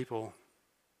his people.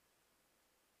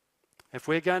 If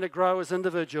we're going to grow as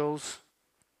individuals,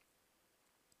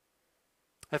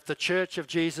 if the Church of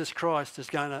Jesus Christ is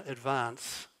going to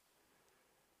advance,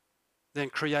 then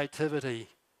creativity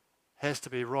has to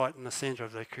be right in the centre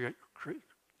of the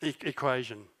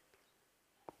equation.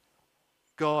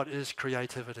 God is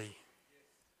creativity.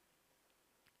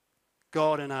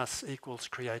 God in us equals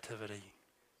creativity.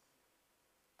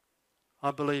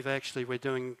 I believe actually we're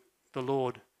doing the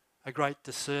Lord a great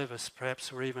disservice,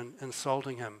 perhaps we're even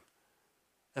insulting him,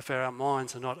 if our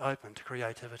minds are not open to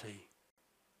creativity.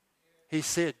 He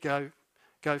said, go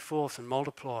forth and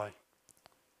multiply,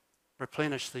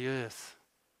 replenish the earth.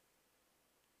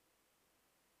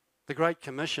 The Great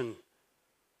Commission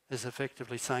is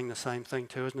effectively saying the same thing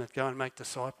too, isn't it? Go and make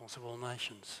disciples of all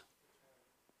nations.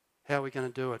 How are we going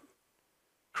to do it?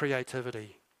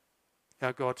 Creativity.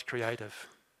 Our God's creative.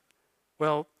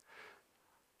 Well,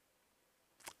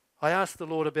 I asked the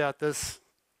Lord about this,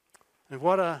 and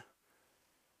what are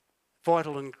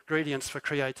vital ingredients for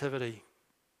creativity?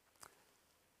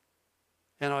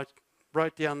 And I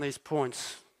wrote down these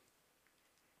points.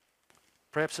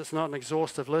 Perhaps it's not an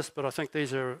exhaustive list, but I think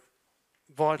these are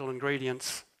vital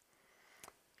ingredients.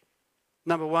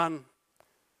 Number one,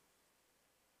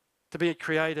 to be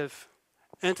creative,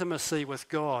 intimacy with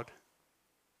God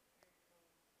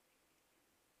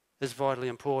is vitally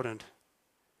important.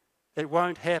 It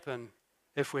won't happen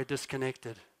if we're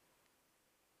disconnected.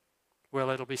 Well,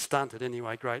 it'll be stunted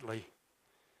anyway greatly.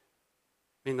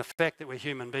 I mean, the fact that we're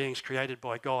human beings created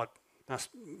by God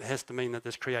has to mean that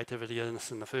there's creativity in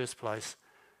us in the first place.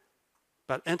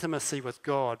 But intimacy with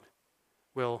God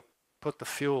will put the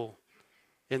fuel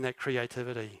in that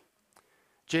creativity.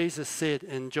 Jesus said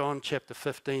in John chapter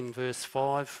 15 verse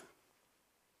 5,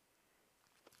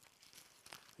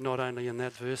 not only in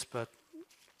that verse, but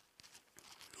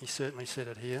he certainly said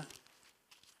it here.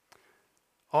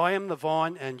 I am the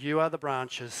vine and you are the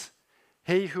branches.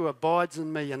 He who abides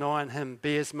in me and I in him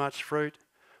bears much fruit,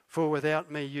 for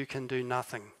without me you can do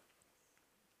nothing.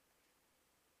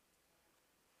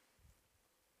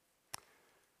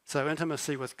 So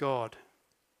intimacy with God.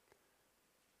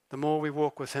 The more we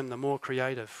walk with him, the more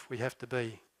creative we have to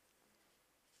be.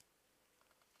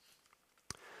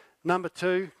 Number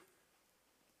two,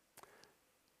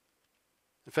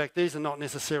 in fact, these are not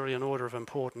necessarily in order of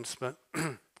importance, but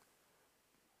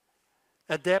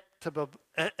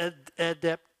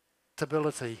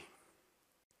adaptability.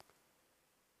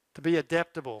 To be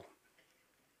adaptable.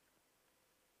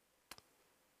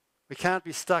 We can't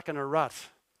be stuck in a rut.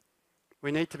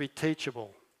 We need to be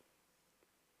teachable.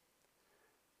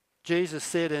 Jesus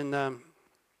said in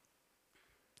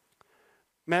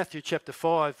Matthew chapter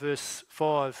 5 verse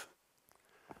 5,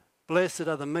 blessed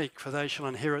are the meek, for they shall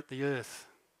inherit the earth.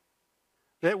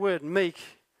 That word meek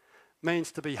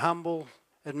means to be humble.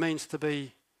 It means to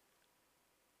be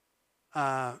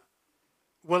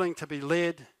willing to be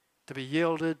led, to be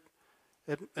yielded.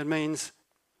 It means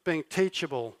being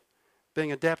teachable,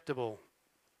 being adaptable.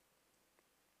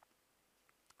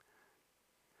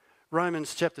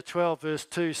 Romans chapter 12 verse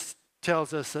 2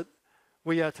 tells us that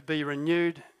we are to be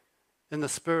renewed in the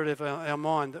spirit of our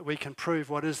mind, that we can prove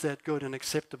what is that good and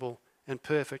acceptable and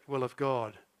perfect will of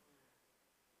God.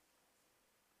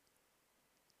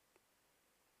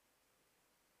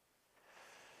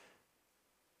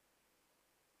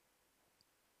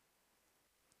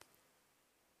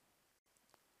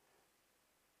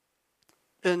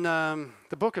 In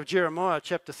the book of Jeremiah,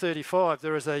 chapter 35,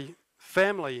 there is a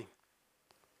family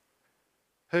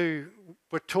who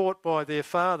were taught by their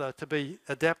father to be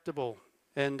adaptable,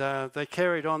 and they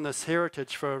carried on this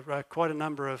heritage for quite a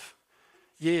number of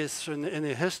years in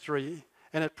their history,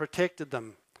 and it protected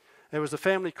them. There was a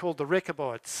family called the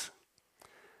Rechabites,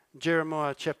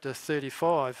 Jeremiah chapter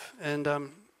 35, and I'll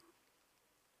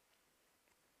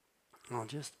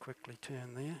just quickly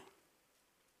turn there.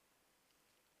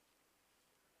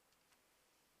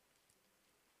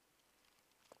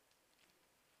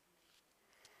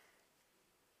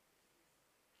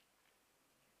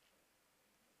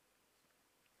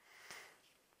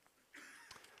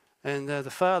 And the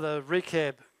father,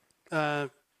 Rechab,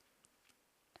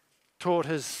 told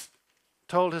his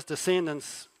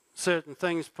descendants certain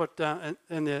things put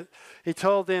in there. He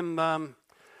told them,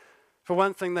 for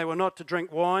one thing, they were not to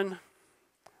drink wine,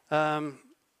 and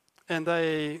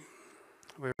they,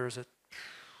 where is it?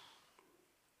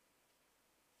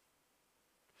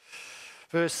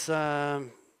 Verse,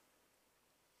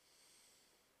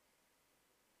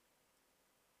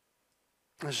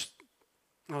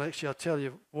 well, actually, I'll tell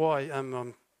you why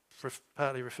I'm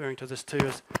partly referring to this too.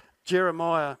 Is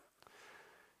Jeremiah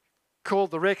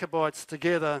called the Rechabites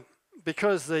together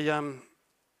because the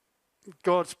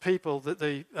God's people, that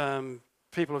the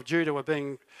people of Judah were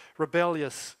being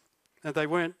rebellious, and they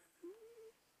weren't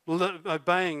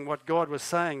obeying what God was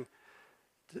saying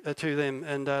to them,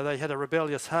 and they had a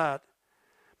rebellious heart.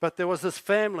 But there was this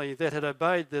family that had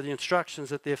obeyed the instructions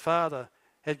that their father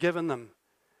had given them,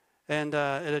 and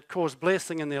it had caused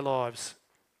blessing in their lives.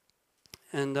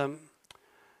 And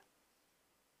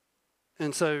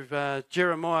so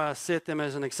Jeremiah set them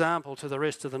as an example to the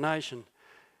rest of the nation.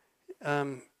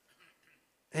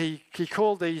 He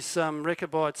called these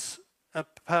Rechabites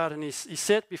apart, and he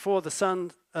set before the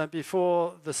sons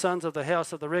of the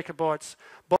house of the Rechabites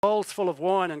bowls full of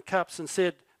wine and cups, and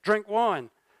said, "Drink wine."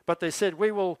 But they said,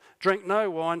 "We will drink no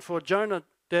wine, for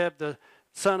Jonadab, the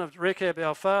son of Rechab,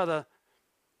 our father,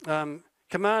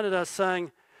 commanded us,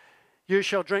 saying, You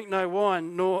shall drink no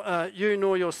wine, nor you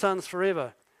nor your sons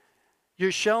forever. You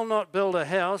shall not build a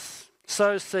house,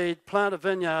 sow seed, plant a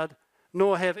vineyard,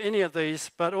 nor have any of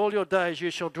these, but all your days you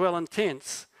shall dwell in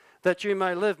tents, that you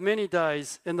may live many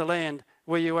days in the land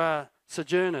where you are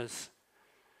sojourners."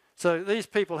 So these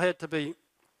people had to be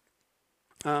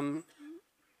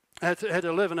had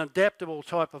to live an adaptable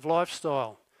type of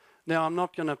lifestyle. Now, I'm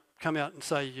not going to come out and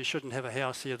say you shouldn't have a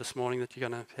house here this morning, that you're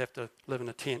going to have to live in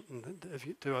a tent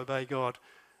to obey God.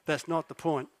 That's not the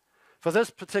point. For this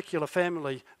particular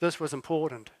family, this was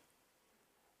important.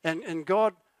 And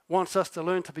God wants us to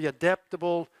learn to be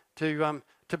adaptable, to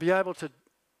be able to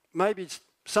maybe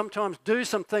sometimes do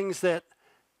some things that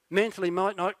mentally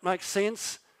might not make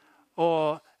sense,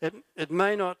 or it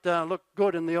may not look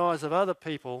good in the eyes of other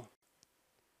people.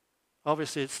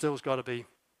 Obviously, it still's got to be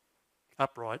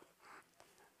upright,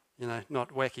 not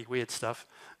wacky, weird stuff.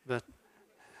 But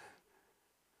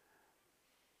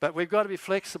we've got to be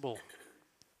flexible.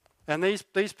 And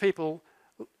these people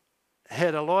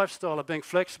had a lifestyle of being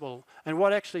flexible. And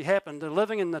what actually happened, they're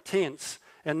living in the tents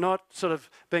and not sort of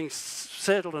being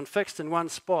settled and fixed in one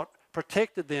spot,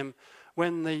 protected them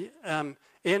when the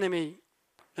enemy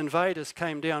invaders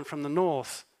came down from the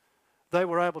north. They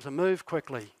were able to move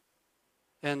quickly.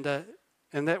 And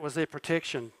that was their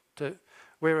protection.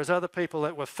 Whereas other people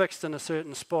that were fixed in a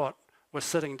certain spot were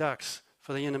sitting ducks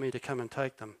for the enemy to come and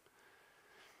take them.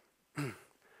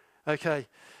 Okay.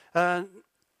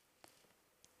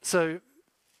 So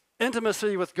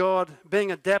intimacy with God,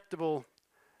 being adaptable,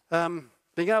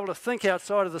 being able to think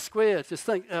outside of the square.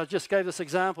 I just gave this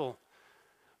example.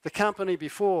 The company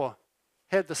before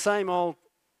had the same old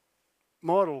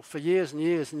model for years and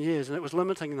years and years, and it was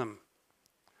limiting them.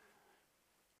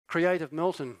 Creative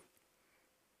Milton,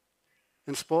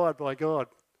 inspired by God,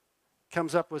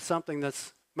 comes up with something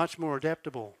that's much more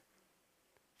adaptable.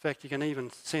 In fact, you can even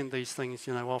send these things,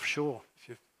 offshore if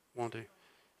you want to.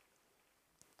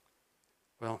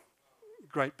 Well,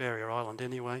 Great Barrier Island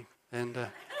anyway, and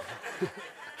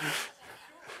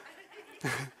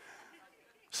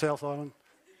South Island.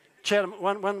 Chatham,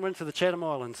 one went to the Chatham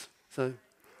Islands, so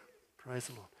praise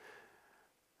the Lord.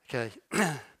 Okay.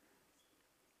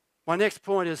 My next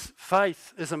point is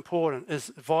faith is important,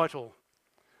 is vital.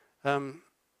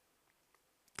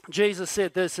 Jesus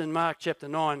said this in Mark chapter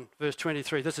 9, verse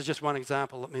 23. This is just one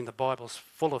example. I mean, the Bible's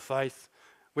full of faith.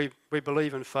 We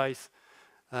believe in faith.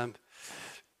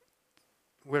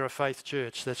 We're a faith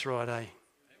church, that's right, eh? Amen.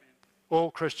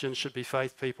 All Christians should be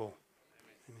faith people.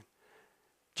 Amen.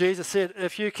 Jesus said,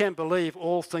 if you can believe,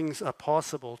 all things are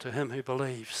possible to him who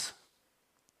believes.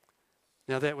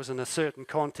 Now that was in a certain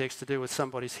context to do with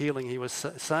somebody's healing. He was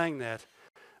saying that.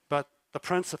 But the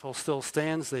principle still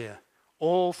stands there.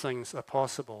 All things are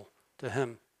possible to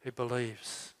him who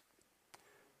believes.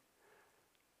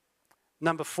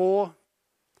 Number 4,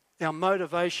 our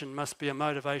motivation must be a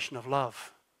motivation of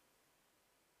love.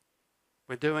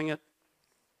 We're doing it.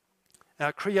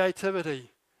 Our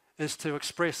creativity is to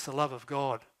express the love of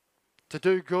God, to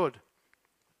do good,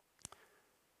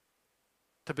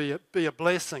 to be a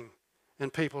blessing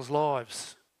in people's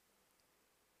lives.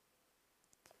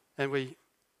 And we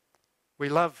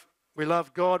love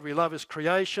God, we love his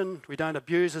creation, we don't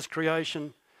abuse his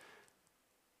creation,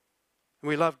 and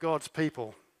we love God's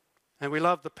people. And we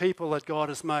love the people that God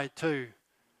has made too,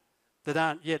 that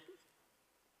aren't yet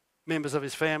members of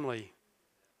his family.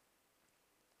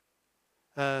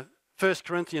 1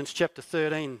 Corinthians chapter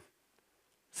 13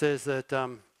 says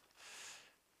that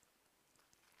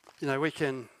we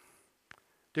can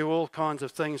do all kinds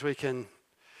of things. We can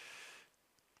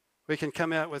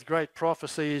come out with great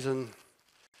prophecies and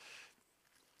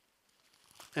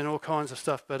all kinds of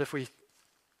stuff, but if we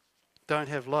don't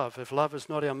have love, if love is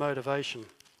not our motivation,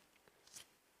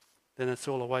 then it's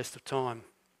all a waste of time.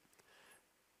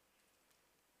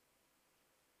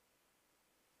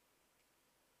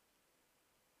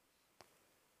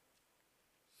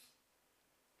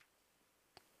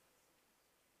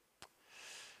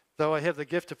 Though I have the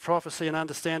gift of prophecy and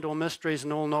understand all mysteries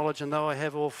and all knowledge, and though I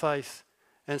have all faith,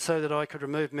 and so that I could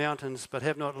remove mountains, but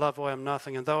have not love, I am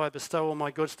nothing. And though I bestow all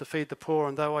my goods to feed the poor,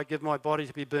 and though I give my body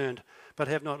to be burned, but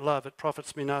have not love, it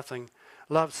profits me nothing.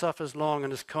 Love suffers long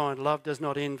and is kind. Love does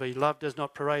not envy. Love does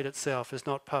not parade itself, is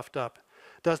not puffed up,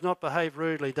 does not behave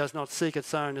rudely, does not seek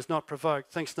its own, is not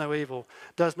provoked, thinks no evil,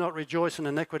 does not rejoice in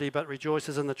iniquity, but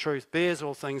rejoices in the truth, bears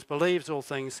all things, believes all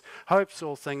things, hopes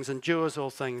all things, endures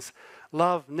all things.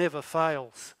 Love never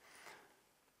fails.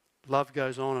 Love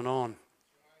goes on and on.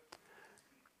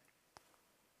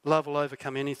 Love will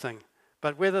overcome anything.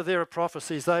 But whether there are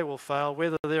prophecies, they will fail.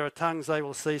 Whether there are tongues, they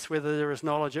will cease. Whether there is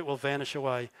knowledge, it will vanish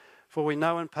away. For we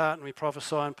know in part and we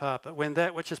prophesy in part. But when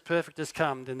that which is perfect is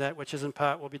come, then that which is in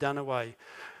part will be done away.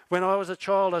 When I was a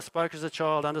child, I spoke as a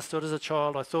child, understood as a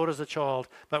child, I thought as a child.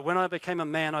 But when I became a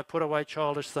man, I put away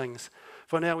childish things.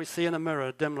 For now we see in a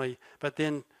mirror dimly, but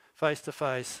then face to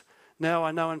face. Now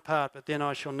I know in part, but then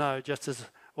I shall know, just as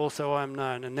also I am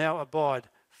known. And now abide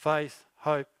faith,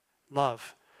 hope,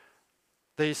 love.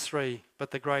 These 3,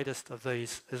 but the greatest of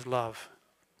these is love.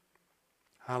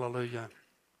 Hallelujah.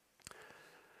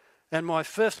 And my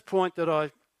 5th point that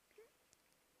I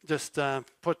just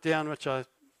put down, which I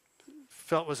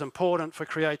felt was important for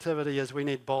creativity, is we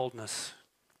need boldness.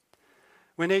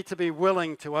 We need to be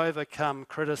willing to overcome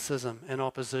criticism and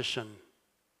opposition.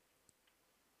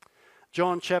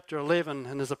 John chapter 11,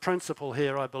 and there's a principle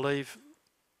here, I believe.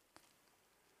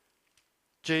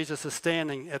 Jesus is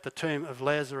standing at the tomb of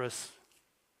Lazarus.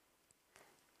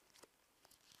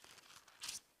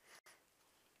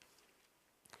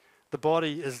 The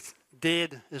body is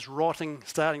dead, is rotting,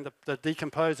 starting the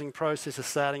decomposing process is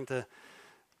starting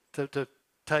to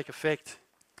take effect.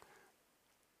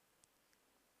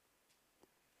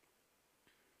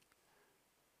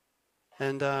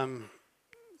 And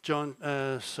John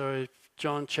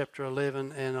chapter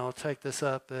 11, and I'll take this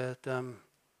up at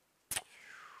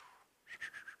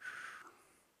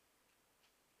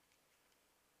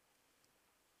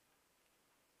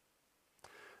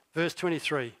verse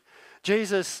 23.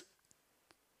 Jesus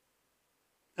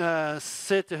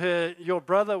said to her, your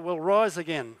brother will rise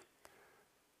again.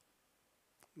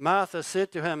 Martha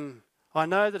said to him, I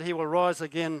know that he will rise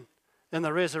again in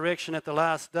the resurrection at the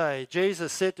last day.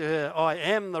 Jesus said to her, I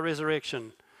am the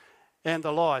resurrection and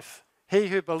the life. He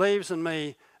who believes in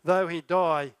me, though he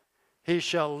die, he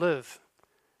shall live.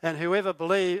 And whoever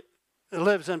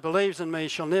lives and believes in me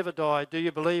shall never die. Do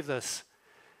you believe this?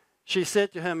 She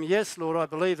said to him, yes, Lord, I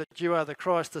believe that you are the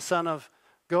Christ, the Son of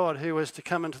God, who is to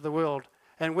come into the world.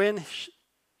 And when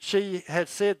she had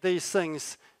said these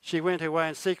things, she went away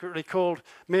and secretly called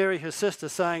Mary, her sister,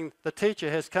 saying, the teacher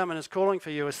has come and is calling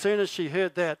for you. As soon as she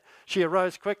heard that, she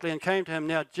arose quickly and came to him.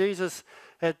 Now Jesus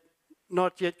had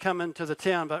not yet come into the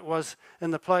town, but was in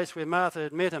the place where Martha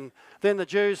had met him. Then the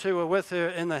Jews who were with her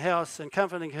in the house and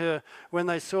comforting her, when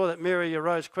they saw that Mary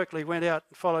arose quickly, went out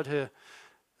and followed her.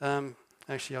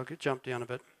 Actually, I'll jump down a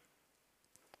bit.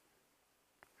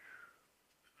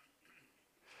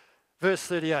 Verse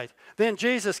 38. Then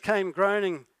Jesus came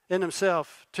groaning in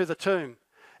himself to the tomb.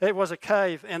 It was a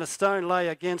cave, and a stone lay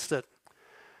against it.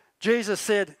 Jesus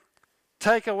said,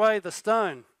 "Take away the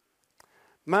stone."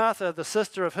 Martha, the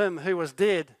sister of him who was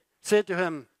dead, said to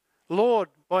him, "Lord,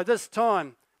 by this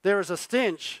time there is a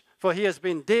stench, for he has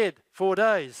been dead 4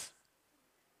 days."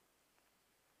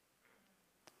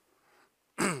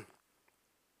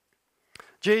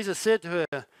 Jesus said to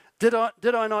her, did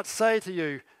I not say to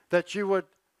you that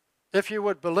if you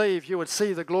would believe, you would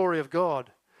see the glory of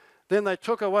God? Then they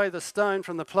took away the stone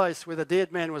from the place where the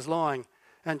dead man was lying.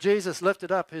 And Jesus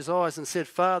lifted up his eyes and said,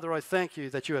 "Father, I thank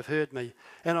you that you have heard me.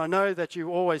 And I know that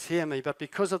you always hear me, but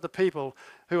because of the people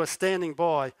who are standing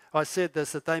by, I said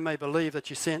this, that they may believe that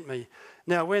you sent me."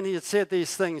 Now when he had said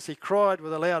these things, he cried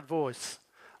with a loud voice,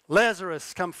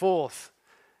 "Lazarus, come forth."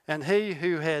 And he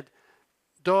who had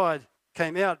died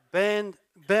came out bound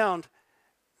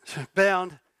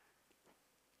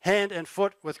hand and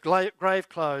foot with grave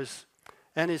clothes,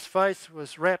 and his face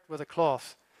was wrapped with a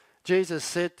cloth. Jesus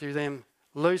said to them,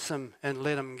 "Loose him and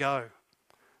let him go."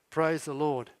 Praise the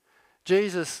Lord.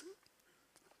 Jesus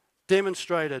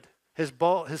demonstrated his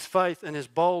faith and his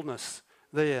boldness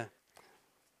there.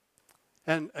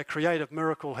 And a creative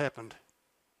miracle happened.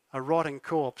 A rotting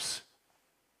corpse,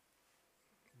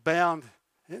 bound.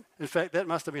 In fact, that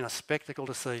must have been a spectacle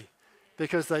to see,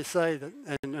 because they say that,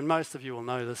 and most of you will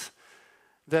know this,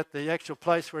 that the actual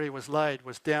place where he was laid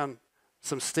was down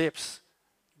some steps,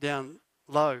 down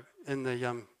low in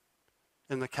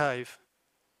the cave.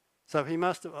 So he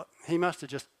must have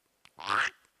just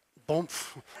bump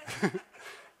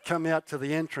come out to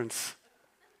the entrance.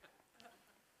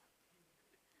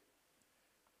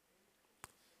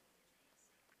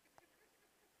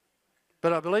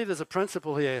 But I believe there's a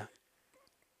principle here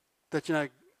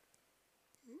that,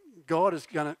 God is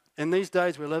going to, in these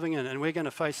days we're living in, and we're going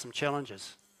to face some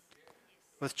challenges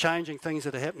with changing things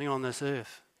that are happening on this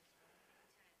earth.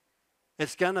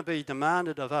 It's going to be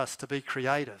demanded of us to be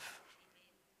creative.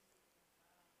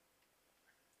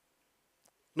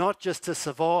 Not just to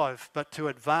survive, but to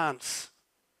advance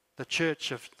the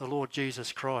church of the Lord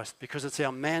Jesus Christ, because it's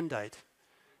our mandate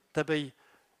to be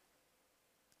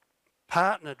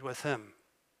partnered with him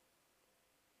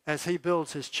as he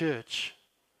builds his church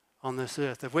on this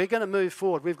earth. If we're going to move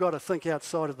forward, we've got to think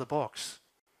outside of the box.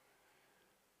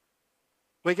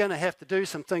 We're going to have to do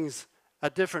some things a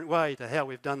different way to how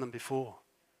we've done them before.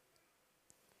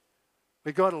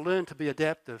 We've got to learn to be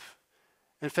adaptive.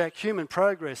 In fact, human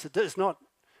progress, it doesn't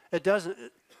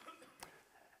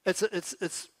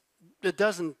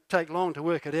take long to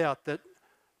work it out that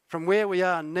from where we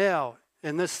are now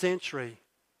in this century,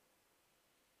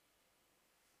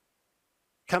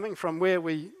 coming from where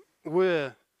we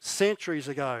were centuries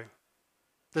ago,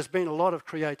 there's been a lot of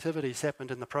creativity's happened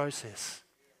in the process.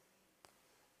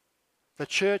 The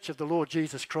church of the Lord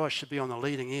Jesus Christ should be on the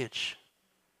leading edge.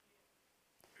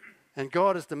 And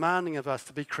God is demanding of us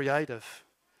to be creative.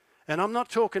 And I'm not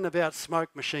talking about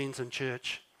smoke machines in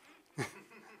church.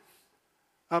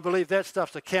 I believe that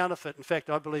stuff's a counterfeit. In fact,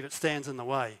 I believe it stands in the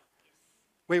way.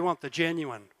 We want the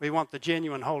genuine. We want the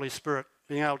genuine Holy Spirit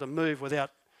being able to move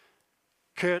without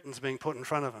curtains being put in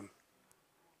front of him.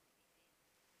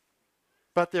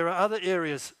 But there are other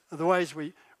areas, the ways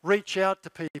we reach out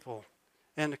to people.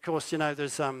 And of course,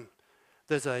 there's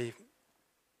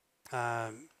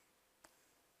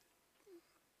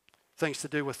things to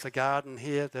do with the garden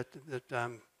here that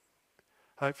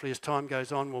hopefully as time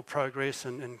goes on will progress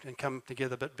and come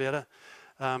together a bit better.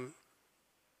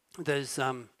 There's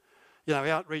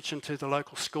outreach into the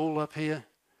local school up here.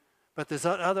 But there's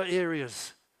other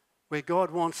areas where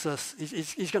God wants us,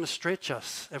 he's going to stretch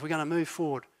us. If we're going to move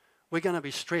forward, we're going to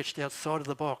be stretched outside of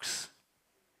the box.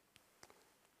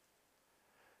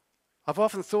 I've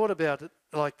often thought about it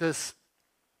like this.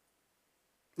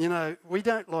 We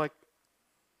don't like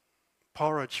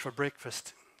porridge for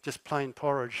breakfast, just plain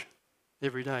porridge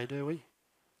every day, do we?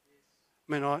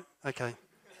 I mean, okay.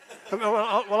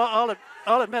 Well,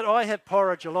 I'll admit I have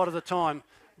porridge a lot of the time,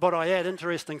 but I add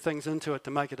interesting things into it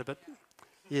to make it a bit,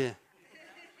 yeah.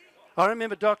 I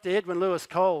remember Dr. Edwin Lewis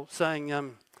Cole saying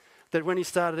that when he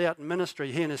started out in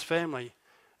ministry, he and his family,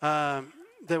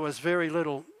 there was very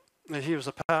little, he was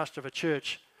a pastor of a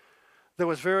church, there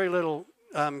was very little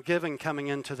giving coming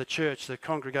into the church. The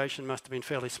congregation must have been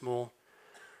fairly small.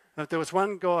 There was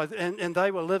one guy, and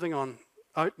they were living on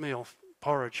oatmeal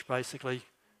porridge, basically.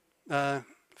 For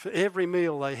every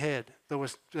meal they had,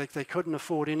 they couldn't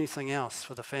afford anything else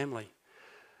for the family.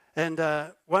 And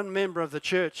one member of the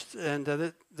church,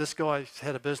 and this guy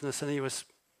had a business, and he was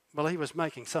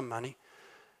making some money.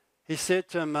 He said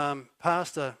to him,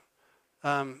 "Pastor,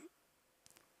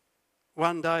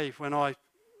 one day when I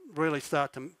really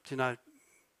start to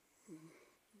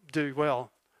do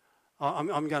well,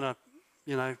 I'm going to,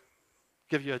 you know,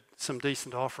 give you some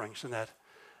decent offerings and that.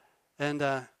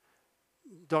 And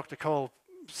Dr. Cole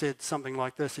said something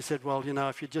like this. He said, well, you know,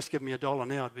 if you'd just give me $1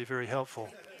 now, it'd be very helpful.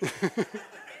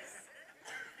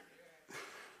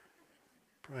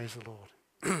 Praise the Lord.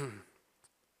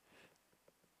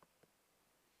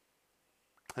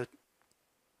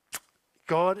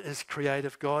 God is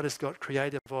creative. God has got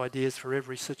creative ideas for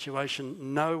every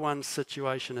situation. No one's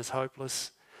situation is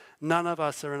hopeless. None of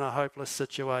us are in a hopeless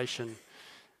situation.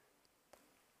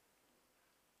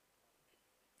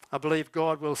 I believe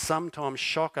God will sometimes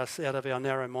shock us out of our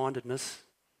narrow-mindedness.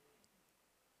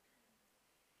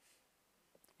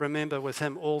 Remember, with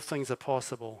him, all things are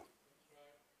possible.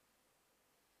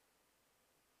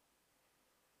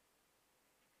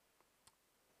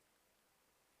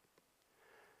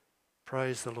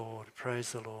 Praise the Lord,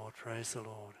 praise the Lord, praise the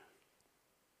Lord.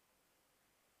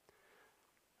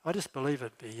 I just believe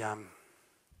it'd be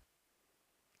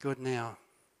good now.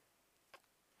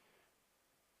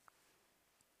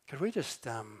 Could we just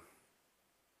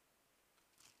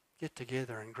get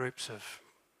together in groups of,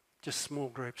 just small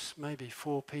groups, maybe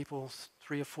 4 people,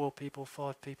 3 or 4 people,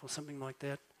 5 people, something like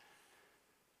that.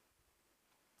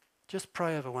 Just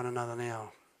pray over one another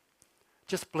now.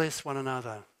 Just bless one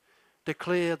another.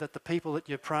 Declare that the people that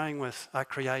you're praying with are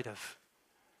creative.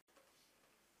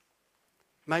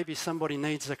 Maybe somebody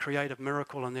needs a creative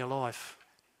miracle in their life.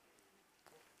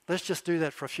 Let's just do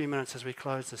that for a few minutes as we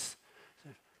close this.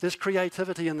 There's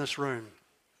creativity in this room.